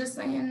sometimes just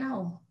saying,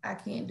 no, I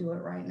can't do it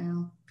right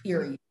now,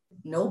 period.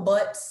 No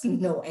buts,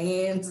 no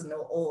ands, no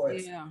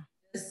ors. Yeah.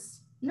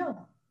 Just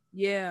no.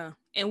 Yeah.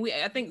 And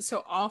I think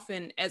so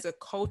often as a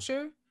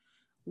culture,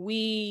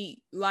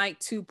 we like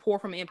to pour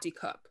from an empty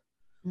cup.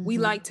 We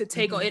like to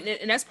take on,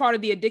 and that's part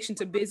of the addiction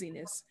to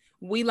busyness.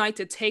 We like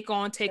to take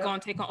on.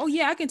 Oh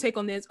yeah, I can take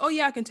on this. Oh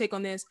yeah, I can take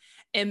on this.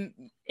 And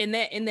in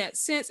that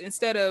sense,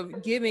 instead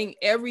of giving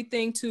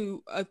everything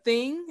to a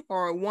thing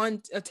or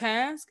a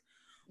task,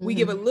 we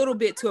give a little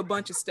bit to a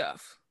bunch of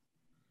stuff.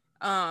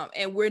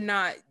 And we're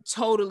not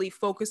totally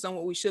focused on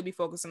what we should be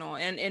focusing on.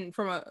 And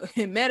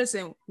in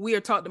medicine, we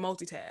are taught to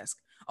multitask.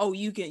 Oh,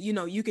 you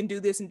can do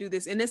this and do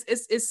this. And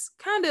it's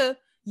kind of,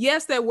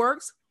 yes, that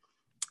works,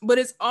 but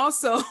it's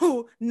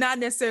also not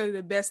necessarily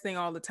the best thing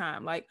all the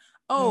time. Like,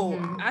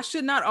 I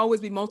should not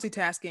always be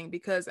multitasking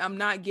because I'm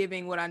not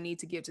giving what I need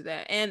to give to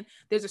that. And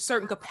there's a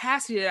certain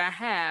capacity that I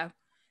have,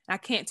 and I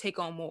can't take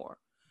on more.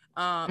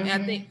 And I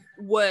think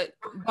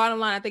bottom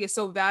line, I think it's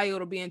so valuable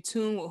to be in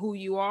tune with who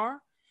you are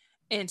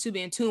and to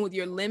be in tune with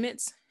your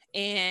limits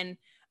and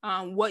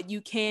what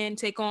you can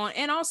take on,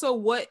 and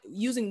also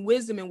using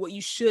wisdom and what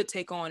you should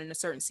take on in a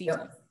certain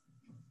season.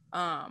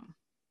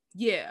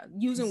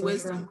 Using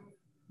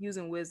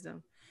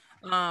wisdom.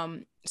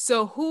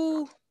 So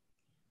who,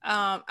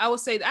 I would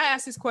say I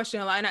asked this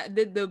question a lot, and I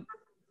did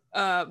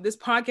this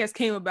podcast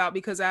came about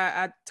because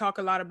I talk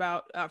a lot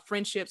about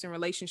friendships and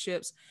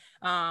relationships.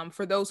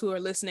 For those who are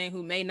listening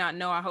who may not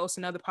know, I host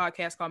another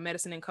podcast called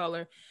Medicine in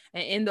Color,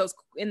 and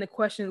in the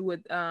questions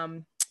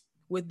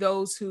with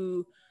those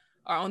who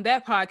are on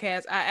that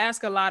podcast, I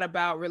ask a lot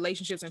about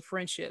relationships and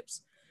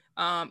friendships,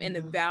 and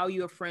the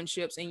value of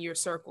friendships in your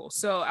circle.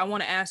 So I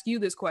want to ask you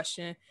this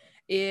question: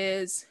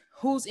 is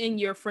who's in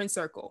your friend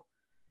circle,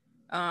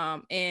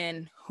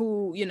 and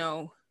who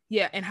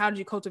yeah, and how did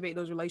you cultivate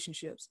those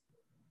relationships?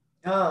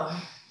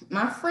 Oh,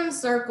 my friend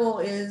circle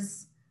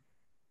is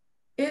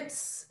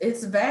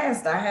it's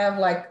vast. I have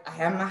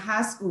my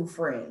high school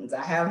friends,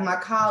 I have my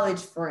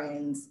college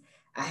friends,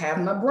 I have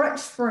my brunch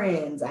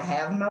friends, I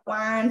have my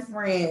wine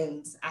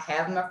friends, I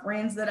have my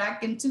friends that I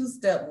can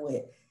two-step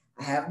with.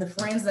 I have the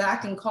friends that I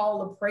can call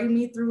to pray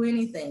me through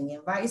anything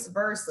and vice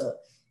versa.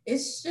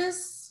 It's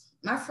just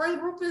my friend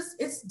group is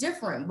it's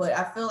different, but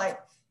I feel like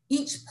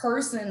each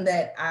person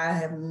that I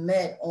have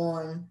met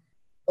on,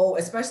 oh,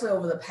 especially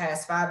over the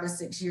past 5 to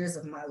 6 years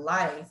of my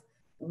life,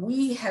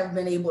 we have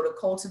been able to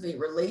cultivate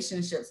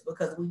relationships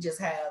because we just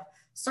have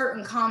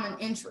certain common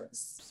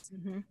interests.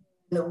 Mm-hmm.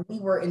 We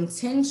were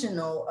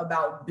intentional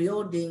about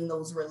building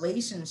those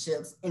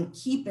relationships and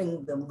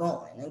keeping them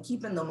going and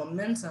keeping the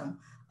momentum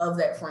of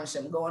that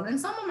friendship going. And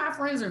some of my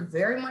friends are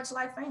very much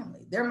like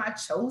family. They're my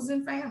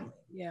chosen family.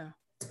 Yeah.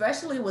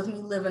 Especially with me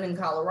living in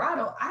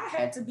Colorado, I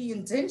had to be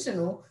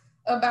intentional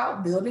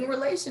about building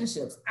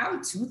relationships.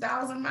 I'm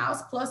 2,000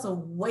 miles plus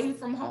away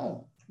from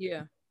home.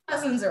 Yeah.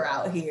 Cousins are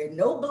out here.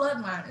 No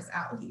bloodline is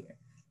out here.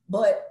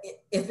 But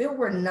if it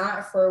were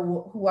not for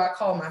who I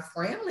call my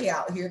family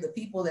out here, the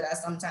people that I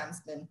sometimes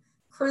spend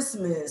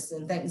Christmas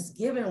and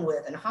Thanksgiving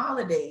with and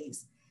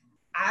holidays,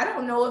 I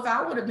don't know if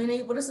I would have been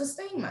able to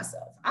sustain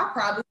myself. I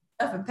probably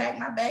left and packed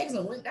my bags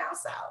and went down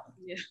south.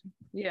 Yeah.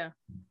 Yeah.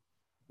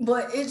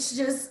 But it's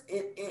just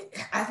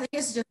I think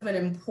it's just been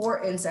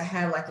important to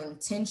have like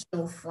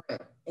intentional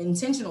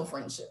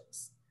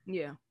friendships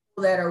Yeah.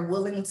 that are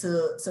willing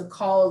to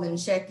call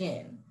and check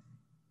in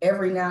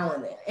every now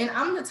and then. And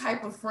I'm the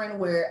type of friend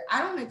where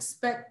I don't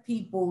expect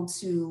people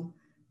to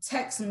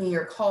text me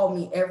or call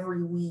me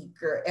every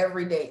week or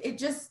every day. It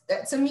just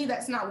that to me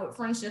that's not what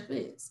friendship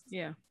is.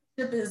 Yeah.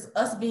 Friendship is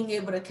us being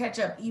able to catch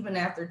up even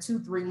after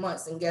 2-3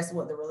 months, and guess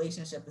what? The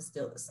relationship is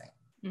still the same.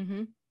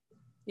 Mm-hmm.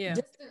 Yeah.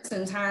 Distance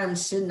and time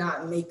should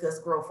not make us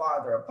grow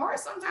farther apart.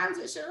 Sometimes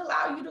it should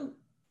allow you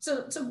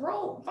to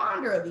grow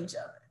fonder of each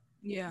other.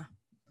 Yeah.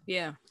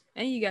 Yeah.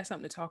 And you got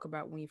something to talk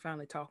about when you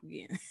finally talk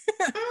again.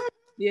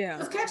 Yeah.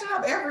 Just catching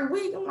up every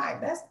week, I'm like,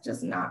 that's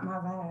just not my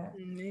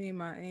vibe.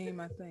 Ain't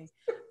my thing.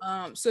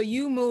 So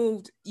you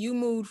moved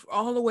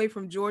all the way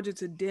from Georgia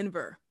to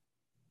Denver.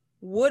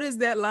 What is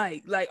that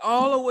like? Like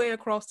all the way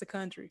across the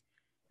country.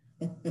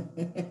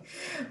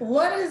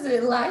 What is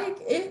it like?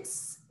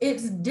 It's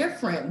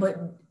different,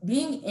 but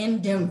being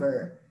in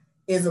Denver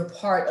is a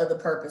part of the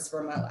purpose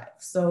for my life.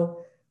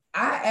 So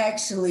I'm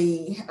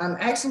actually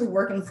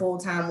working full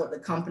time with the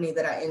company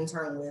that I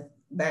interned with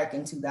back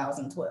in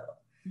 2012.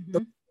 Mm-hmm.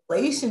 The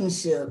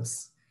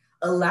relationships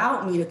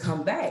allowed me to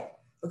come back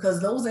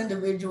because those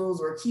individuals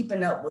were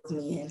keeping up with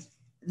me, and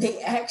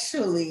they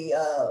actually,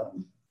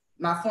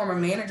 my former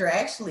manager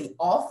actually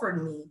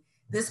offered me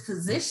this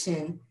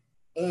position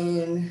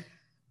in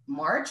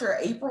March or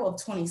April of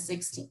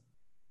 2016.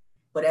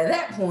 But at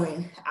that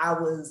point, I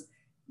was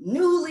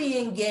newly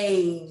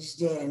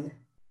engaged and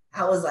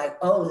I was like,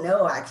 oh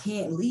no, I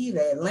can't leave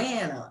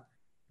Atlanta.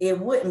 It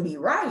wouldn't be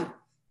right.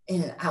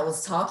 And I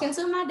was talking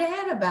to my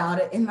dad about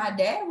it, and my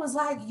dad was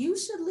like, you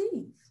should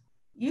leave.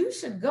 You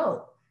should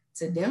go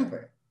to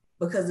Denver.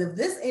 Because if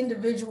this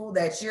individual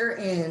that you're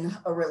in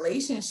a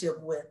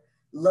relationship with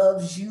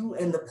loves you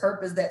and the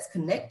purpose that's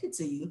connected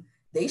to you,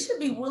 they should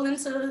be willing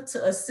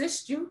to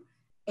assist you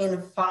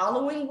in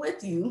following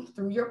with you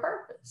through your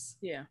purpose.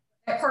 Yeah.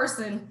 That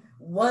person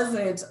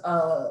wasn't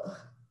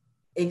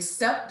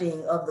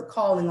accepting of the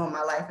calling on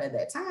my life at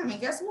that time. And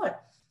guess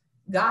what?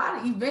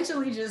 God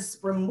eventually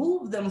just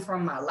removed them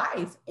from my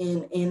life.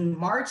 In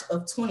March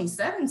of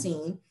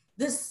 2017,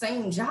 this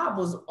same job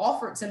was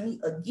offered to me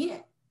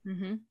again.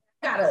 Mm-hmm.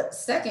 Got a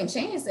second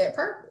chance at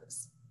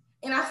purpose.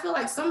 And I feel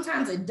like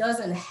sometimes it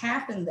doesn't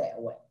happen that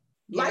way.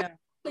 Yeah. Life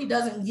really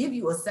doesn't give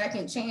you a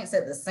second chance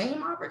at the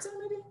same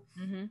opportunity.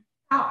 Mm-hmm.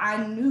 How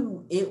I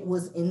knew it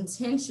was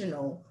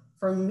intentional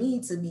for me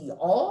to be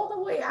all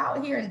the way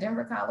out here in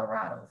Denver,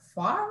 Colorado,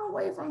 far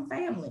away from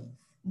family.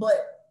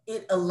 But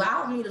it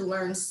allowed me to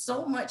learn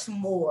so much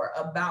more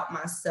about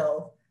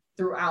myself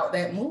throughout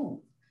that move.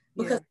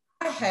 Because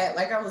I had,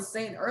 like I was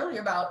saying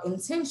earlier about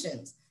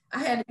intentions,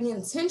 I had to be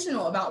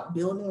intentional about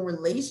building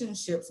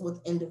relationships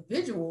with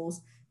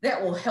individuals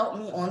that will help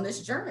me on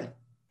this journey.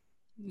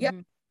 Mm-hmm. Yeah,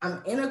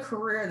 I'm in a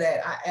career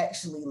that I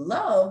actually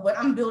love, but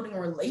I'm building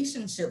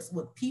relationships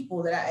with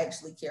people that I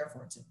actually care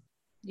for too.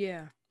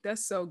 Yeah,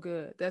 that's so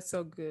good. That's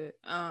so good.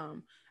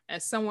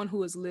 as someone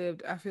who has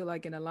lived, I feel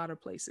like in a lot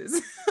of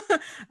places.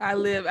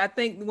 I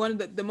think one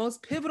of the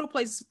most pivotal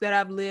places that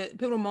I've lived,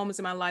 pivotal moments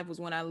in my life was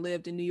when I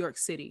lived in New York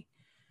City.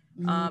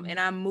 And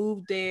I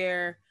moved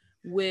there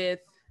with,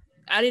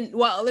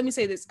 let me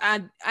say this.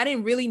 I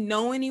didn't really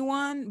know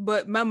anyone,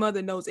 but my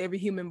mother knows every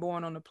human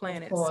born on the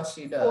planet. Of course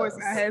she does. Of course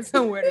I had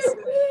somewhere to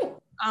stay.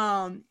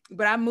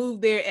 But I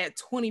moved there at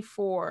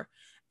 24,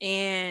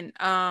 and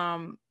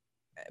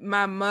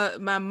my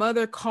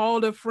mother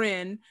called a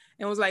friend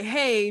and was like,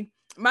 "Hey,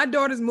 my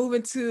daughter's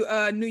moving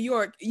to New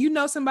York. You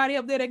know somebody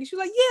up there?" And she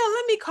was like, "Yeah,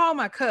 let me call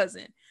my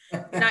cousin."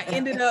 And I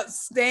ended up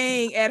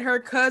staying at her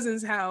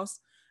cousin's house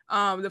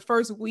the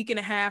first week and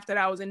a half that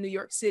I was in New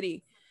York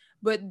City.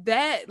 But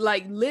that,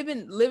 like,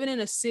 living in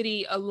a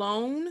city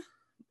alone,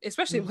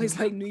 especially a place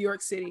like New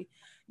York City,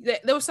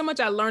 there was so much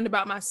I learned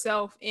about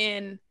myself,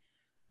 and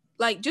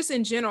like just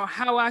in general,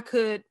 how I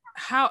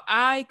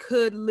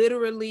could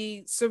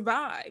literally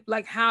survive,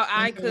 like how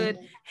I could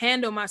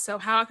handle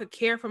myself, how I could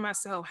care for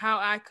myself, how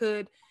I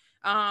could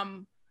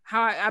how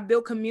I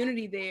built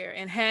community there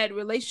and had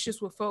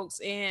relationships with folks,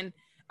 and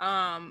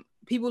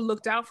people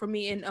looked out for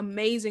me in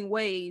amazing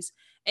ways,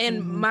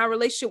 and my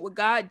relationship with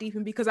God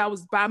deepened because I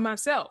was by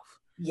myself.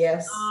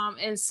 Yes.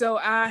 And so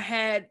I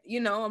had,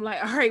 I'm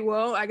like, all right,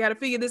 well, I got to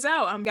figure this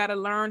out. I'm got to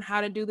learn how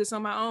to do this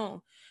on my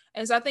own.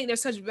 And so I think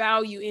there's such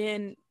value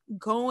in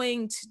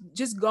going,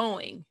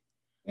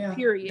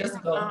 period.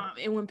 Just go.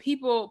 And when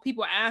people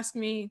ask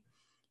me,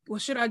 well,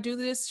 should I do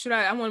this?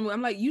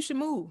 I'm like, you should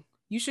move.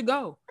 You should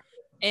go.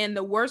 And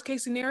the worst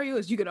case scenario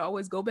is you could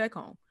always go back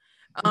home.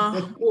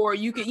 Or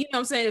you can, what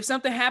I'm saying? If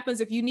something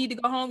happens, if you need to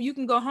go home, you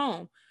can go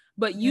home,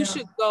 but you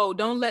should go.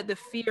 Don't let the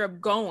fear of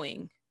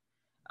going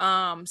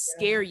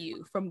scare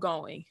you from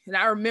going. And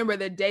I remember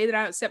the day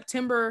that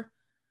September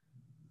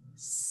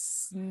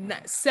 7th,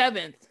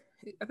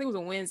 I think it was a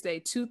Wednesday,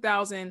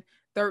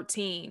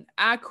 2013.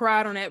 I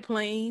cried on that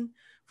plane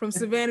from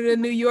Savannah to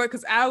New York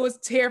because I was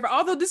terrified.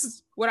 Although this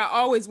is what I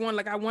always wanted.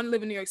 Like, I want to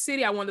live in New York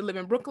City. I wanted to live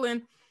in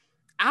Brooklyn.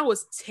 I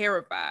was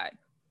terrified.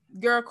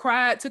 Girl,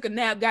 cried, took a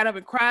nap, got up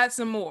and cried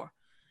some more.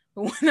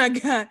 But when I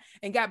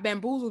got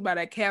bamboozled by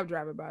that cab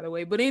driver, by the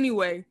way. But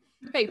anyway,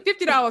 paid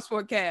 $50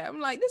 for a cab.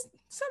 I'm like, this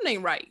something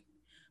ain't right.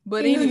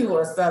 But he knew you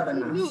were a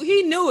Southerner.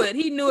 He knew it.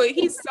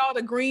 He saw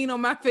the green on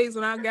my face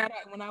when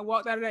I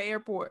walked out of that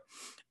airport.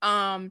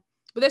 But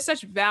there's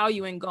such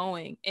value in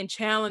going and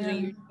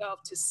challenging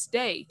yourself to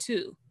stay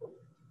too.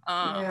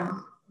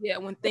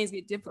 When things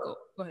get difficult.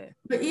 Go ahead.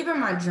 But even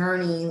my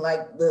journey,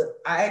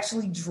 I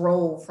actually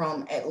drove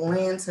from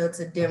Atlanta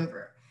to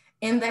Denver,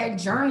 and that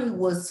journey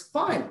was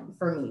fun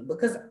for me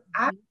because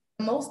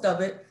most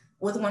of it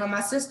with one of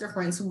my sister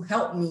friends who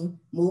helped me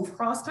move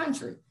cross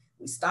country.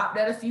 We stopped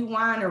at a few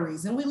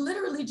wineries and we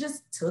literally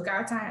just took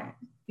our time.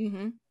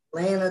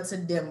 Atlanta to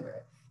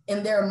Denver.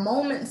 And there are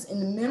moments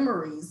and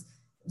memories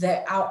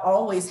that I'll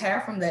always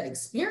have from that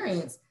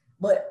experience,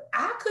 but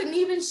I couldn't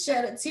even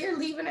shed a tear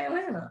leaving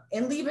Atlanta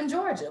and leaving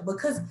Georgia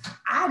because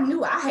I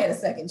knew I had a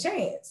second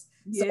chance.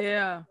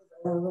 Yeah.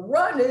 So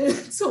running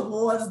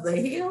towards the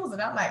hills,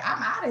 and I'm like,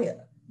 I'm out of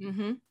here.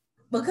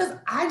 Because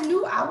I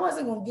knew I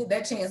wasn't going to get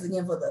that chance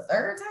again for the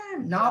third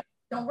time. No, it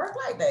don't work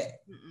like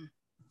that.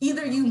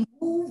 Either you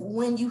move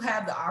when you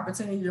have the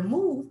opportunity to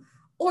move,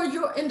 or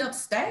you'll end up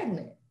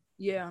stagnant.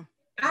 Yeah.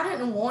 I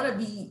didn't want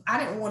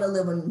to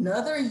live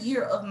another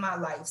year of my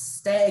life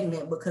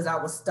stagnant because I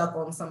was stuck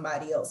on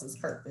somebody else's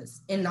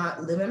purpose and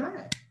not living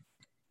mine.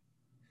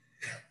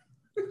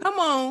 Come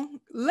on.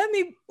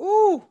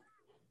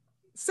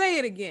 Say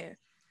it again.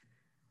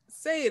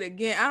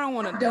 I don't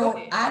want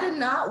to. I did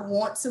not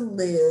want to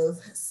live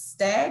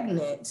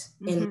stagnant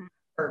in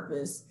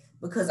purpose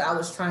because I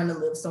was trying to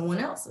live someone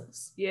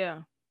else's.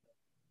 Yeah.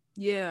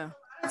 A lot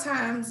of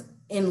times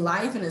in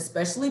life, and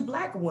especially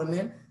Black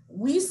women,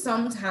 we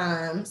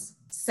sometimes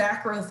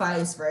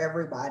sacrifice for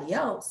everybody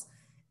else,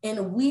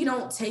 and we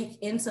don't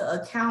take into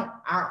account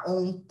our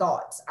own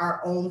thoughts,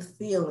 our own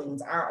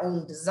feelings, our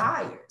own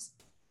desires.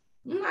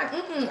 I'm like,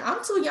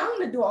 I'm too young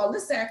to do all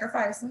this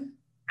sacrificing.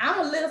 I'm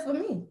gonna live for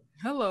me.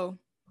 Hello,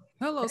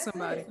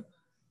 somebody.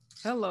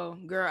 Hello,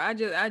 girl. I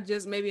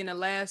just maybe in the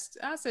last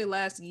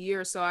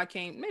year or so, I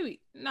came, maybe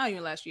not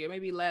even last year,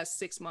 maybe last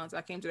 6 months,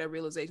 I came to that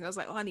realization. I was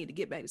like, I need to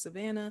get back to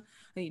Savannah.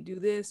 I need to do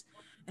this.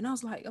 And I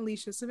was like,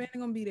 Alicia, Savannah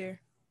gonna be there.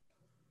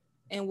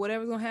 And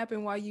whatever's gonna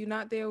happen while you're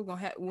not there,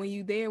 when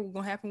you there, we're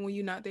gonna happen when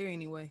you're not there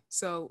anyway.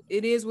 So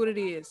it is what it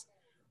is.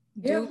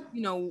 Go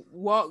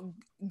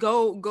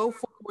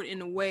forward in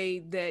the way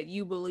that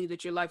you believe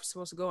that your life is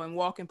supposed to go, and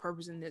walk in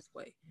purpose in this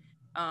way.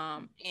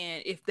 And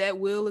if that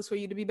will is for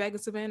you to be back in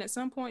Savannah at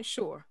some point,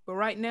 sure. But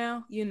right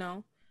now,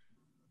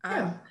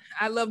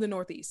 I love the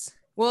Northeast.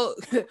 Well,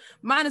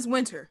 mine is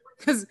winter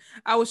because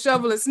I was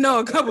shoveling snow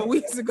a couple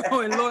weeks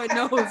ago, and Lord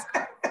knows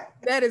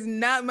that is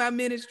not my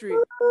ministry.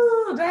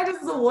 Ooh, that is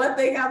the one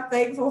thing I'm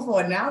thankful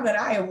for. Now that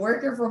I am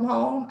working from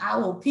home, I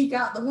will peek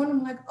out the window.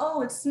 I'm like,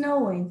 oh, it's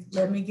snowing.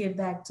 Let me get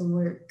back to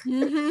work.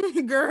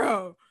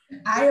 Girl.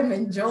 I am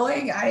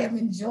enjoying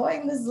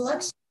this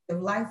luxury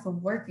of life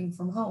of working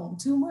from home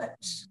too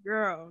much.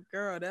 Girl,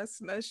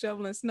 that's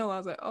shoveling snow. I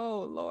was like,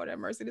 oh Lord, have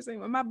mercy. This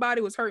ain't my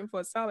body was hurting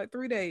for a solid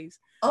 3 days.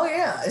 Oh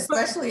yeah,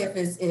 especially if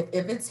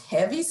it's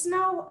heavy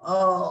snow.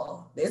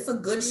 Oh, it's a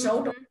good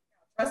shoulder.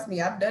 Trust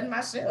me, I've done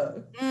my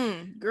share.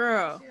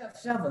 Girl.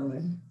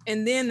 Shoveling.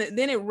 And then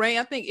it rained.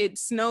 I think it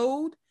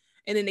snowed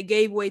and then it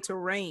gave way to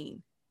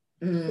rain.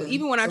 So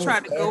even when I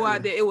tried to go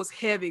out there, it was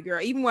heavy, girl.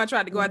 Even when I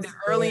tried to go out there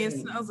early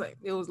and I was like,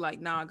 it was like,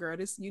 nah, girl,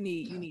 this you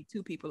need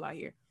 2 people out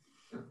here.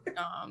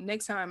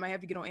 Next time I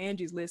have to get on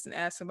Angie's list and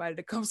ask somebody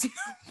to come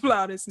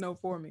plow this snow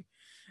for me.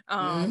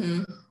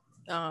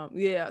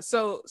 Yeah.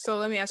 So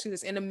let me ask you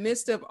this: in the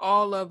midst of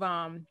all of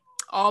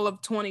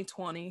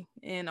 2020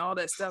 and all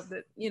that stuff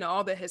that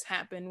all that has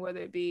happened, whether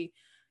it be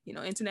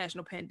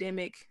international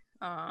pandemic,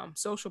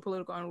 social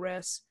political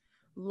unrest,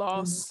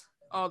 loss,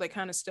 all that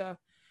kind of stuff,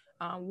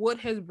 what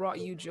has brought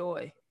you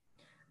joy?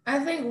 I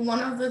think one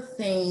of the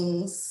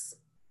things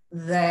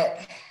that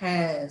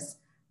has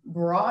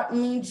brought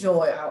me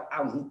joy,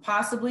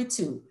 possibly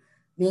two,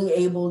 being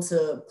able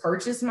to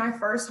purchase my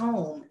first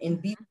home and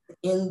be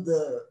in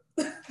the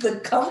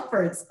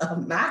comforts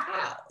of my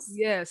house.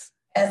 Yes.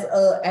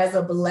 As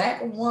a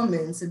Black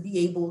woman, to be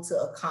able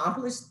to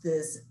accomplish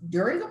this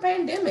during a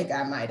pandemic,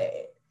 I might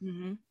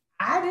add.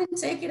 I didn't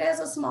take it as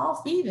a small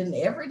feat. And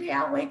every day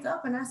I wake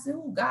up and I say,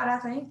 oh God, I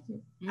thank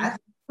you. I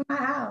thank you for my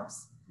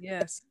house.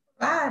 Yes.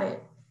 Provided.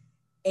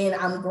 And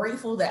I'm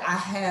grateful that I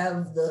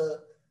have the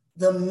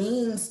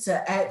means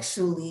to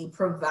actually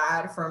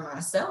provide for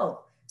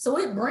myself. So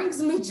it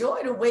brings me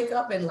joy to wake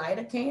up and light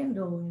a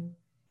candle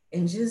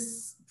and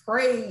just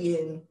pray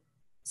and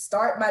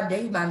start my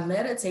day by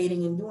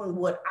meditating and doing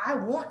what I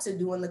want to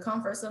do in the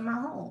comforts of my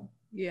home.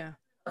 Yeah.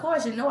 Of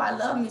course, I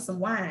love me some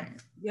wine.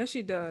 Yes,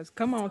 she does.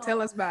 Come on,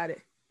 tell us about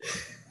it.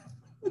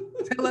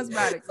 Tell us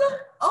about it. So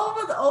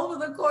over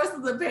the course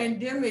of the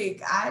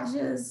pandemic, I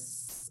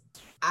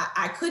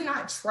could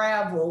not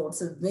travel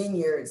to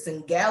vineyards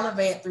and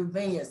gallivant through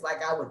vineyards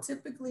like I would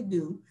typically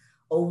do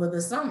over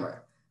the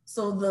summer.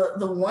 So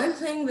the one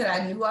thing that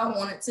I knew I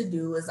wanted to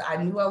do is I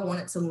knew I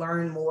wanted to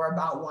learn more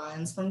about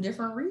wines from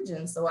different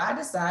regions. So I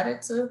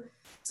decided to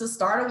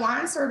start a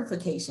wine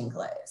certification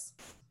class.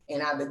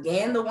 And I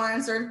began the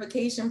wine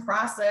certification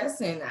process,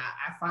 and I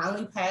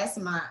finally passed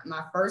my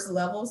first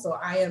level. So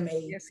I am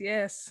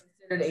considered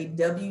a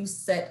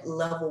WSET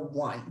level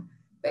 1.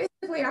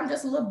 Basically, I'm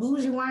just a little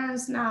bougie wine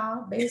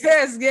snob.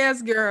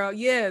 Yes, girl.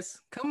 Yes.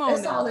 Come on.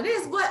 That's all it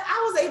is. But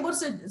I was able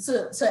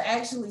to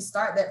actually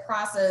start that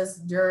process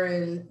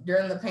during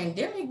the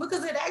pandemic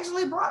because it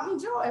actually brought me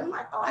joy. I'm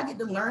like, oh, I get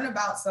to learn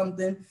about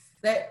something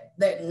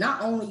that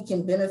not only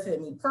can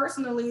benefit me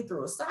personally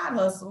through a side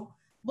hustle,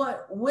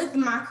 but with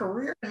my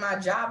career and my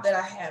job that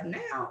I have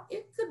now,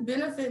 it could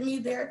benefit me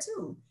there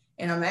too.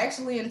 And I'm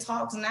actually in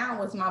talks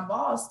now with my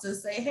boss to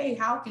say, hey,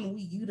 how can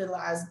we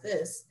utilize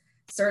this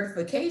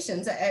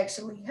certification to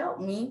actually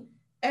help me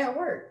at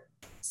work?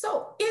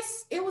 So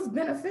it was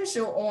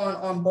beneficial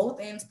on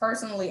both ends,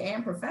 personally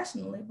and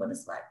professionally, but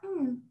it's like,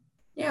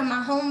 yeah,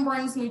 my home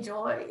brings me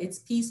joy. It's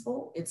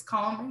peaceful, it's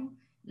calming.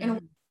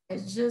 And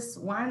it's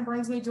just, wine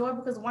brings me joy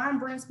because wine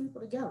brings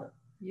people together.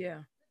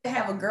 Yeah. To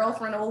have a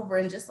girlfriend over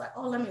and just like,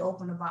 oh, let me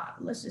open a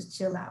bottle. Let's just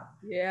chill out.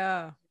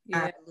 Yeah.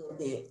 A little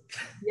bit.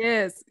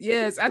 Yes.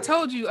 I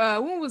told you,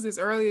 when was this?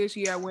 Earlier this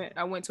year,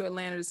 I went to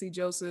Atlanta to see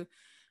Joseph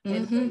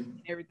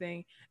and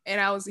everything.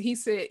 And he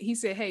said,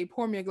 hey,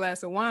 pour me a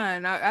glass of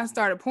wine. I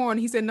started pouring.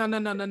 He said, no.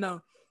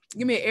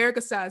 Give me an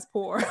Ericka size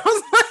pour. I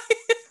was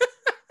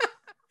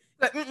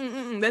like,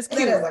 that's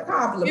cute. That's a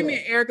compliment. Give me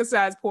an Ericka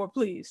size pour,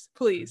 please.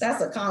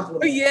 That's a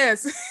compliment.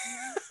 Yes.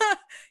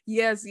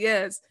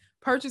 yes.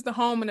 Purchased the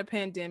home in a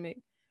pandemic,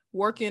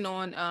 working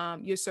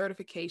on your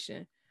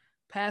certification,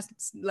 passed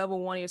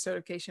level 1 of your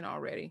certification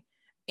already.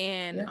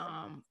 And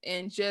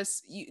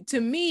just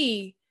to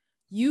me,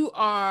 you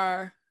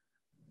are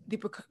the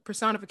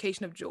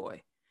personification of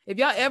joy. If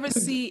y'all ever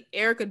see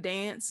Ericka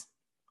dance,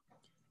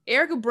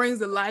 Ericka brings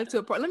the life to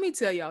a part. Let me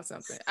tell y'all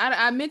something.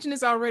 I mentioned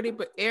this already,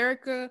 but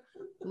Ericka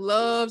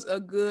loves a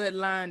good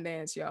line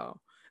dance, y'all.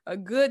 A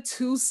good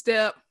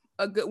 2-step,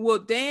 we'll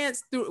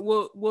dance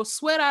through, we'll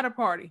sweat out a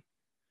party.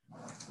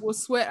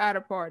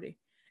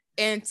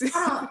 And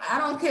I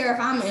don't care if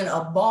I'm in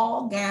a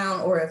ball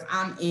gown or if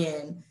I'm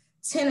in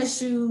tennis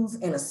shoes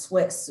and a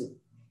sweatsuit.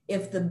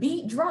 If the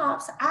beat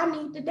drops, I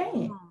need to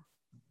dance.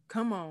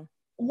 Come on.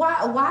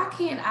 Why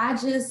can't I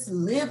just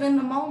live in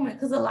the moment?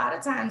 Because a lot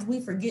of times we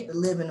forget to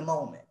live in the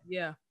moment.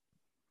 Yeah.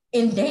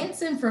 And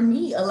dancing for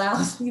me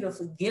allows me to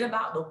forget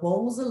about the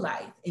woes of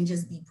life and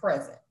just be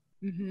present.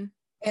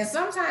 And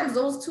sometimes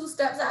those 2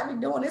 steps I be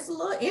doing, it's a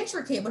little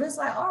intricate, but it's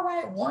like, all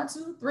right, 1,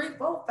 2, 3,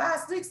 4, 5,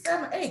 6,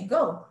 7, 8,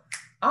 go.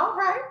 All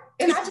right.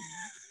 And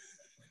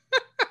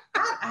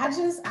I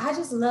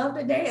just love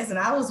to dance. And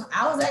I was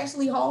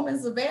actually home in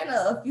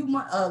Savannah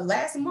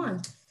last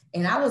month,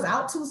 and I was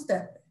out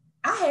 2-stepping.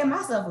 I had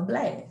myself a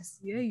blast.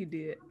 Yeah, you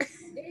did. I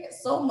did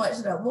so much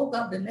that I woke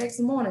up the next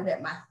morning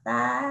that my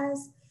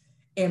thighs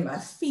and my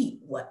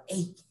feet were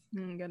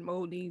aching. Got my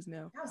old knees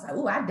now. I was like,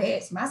 oh, I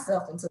danced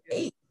myself into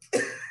 8.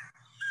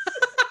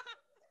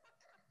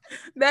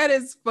 That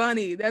is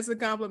funny. That's a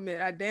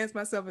compliment. I danced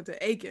myself into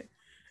aching.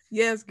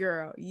 Yes,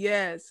 girl.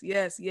 Yes,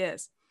 yes,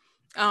 yes.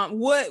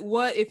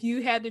 What if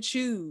you had to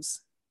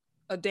choose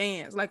a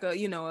dance, like a,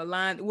 a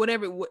line,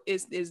 whatever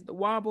is the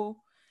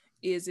wobble?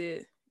 Is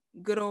it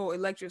good old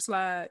electric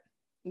slide?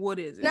 What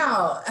is it?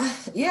 No,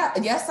 yeah,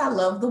 yes, I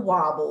love the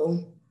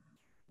wobble,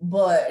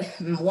 but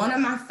one of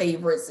my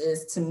favorites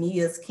is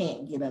Tamia's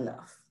Can't Get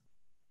Enough.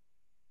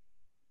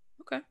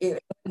 Okay.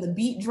 When the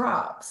beat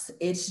drops,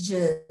 it's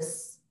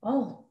just,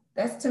 oh,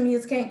 that's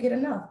Tamia's Can't Get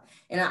Enough.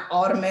 And I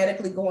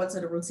automatically go into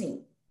the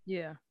routine.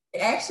 Yeah. It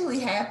actually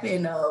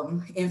happened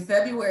in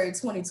February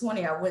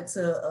 2020. I went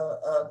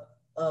to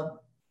a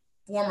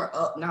former,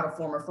 not a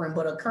former friend,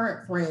 but a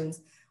current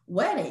friend's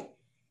wedding.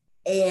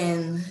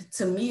 And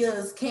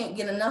Tamia's Can't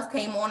Get Enough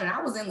came on, and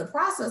I was in the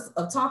process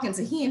of talking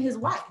to he and his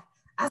wife.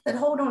 I said,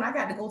 hold on, I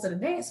got to go to the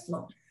dance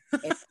floor.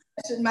 And I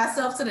ushered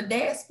myself to the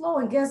dance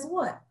floor, and guess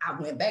what? I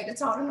went back to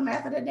talking to them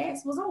after the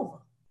dance was over.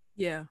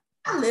 Yeah.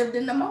 I lived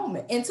in the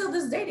moment. And to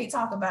this day, they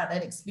talk about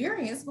that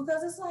experience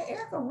because it's like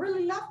Ericka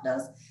really left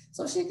us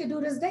so she could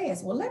do this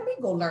dance. Well, let me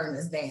go learn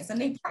this dance.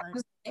 And they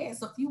practiced the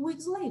dance a few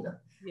weeks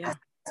later. Yeah.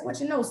 That's what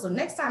you know. So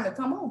next time it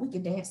come on, we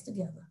can dance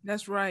together.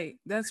 That's right.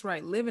 That's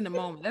right. Live in the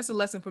moment. That's a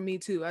lesson for me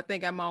too. I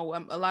think I'm a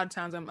lot of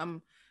times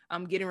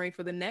I'm getting ready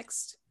for the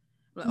next.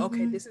 Like,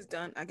 okay, this is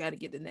done. I got to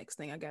get the next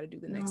thing. I got to do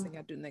the next thing.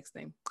 I do the next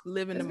thing.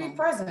 Live in the moment. Be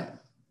present.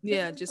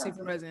 Yeah, just be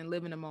present and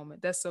live in the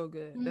moment. That's so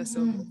good. That's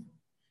so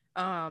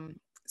good.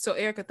 So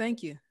Ericka,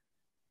 thank you.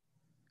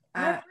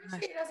 I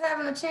appreciate us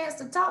having a chance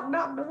to talk,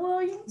 Dr.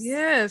 Williams.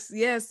 Yes,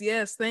 yes,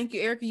 yes. Thank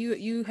you, Ericka.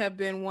 You have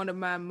been one of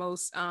my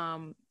most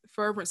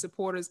fervent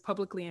supporters,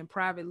 publicly and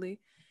privately,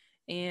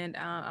 and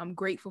I'm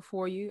grateful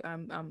for you.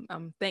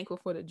 I'm thankful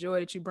for the joy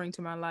that you bring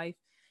to my life,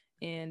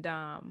 and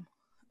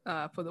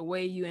for the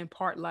way you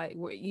impart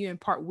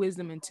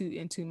wisdom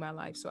into my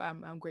life. So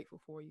I'm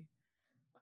grateful for you.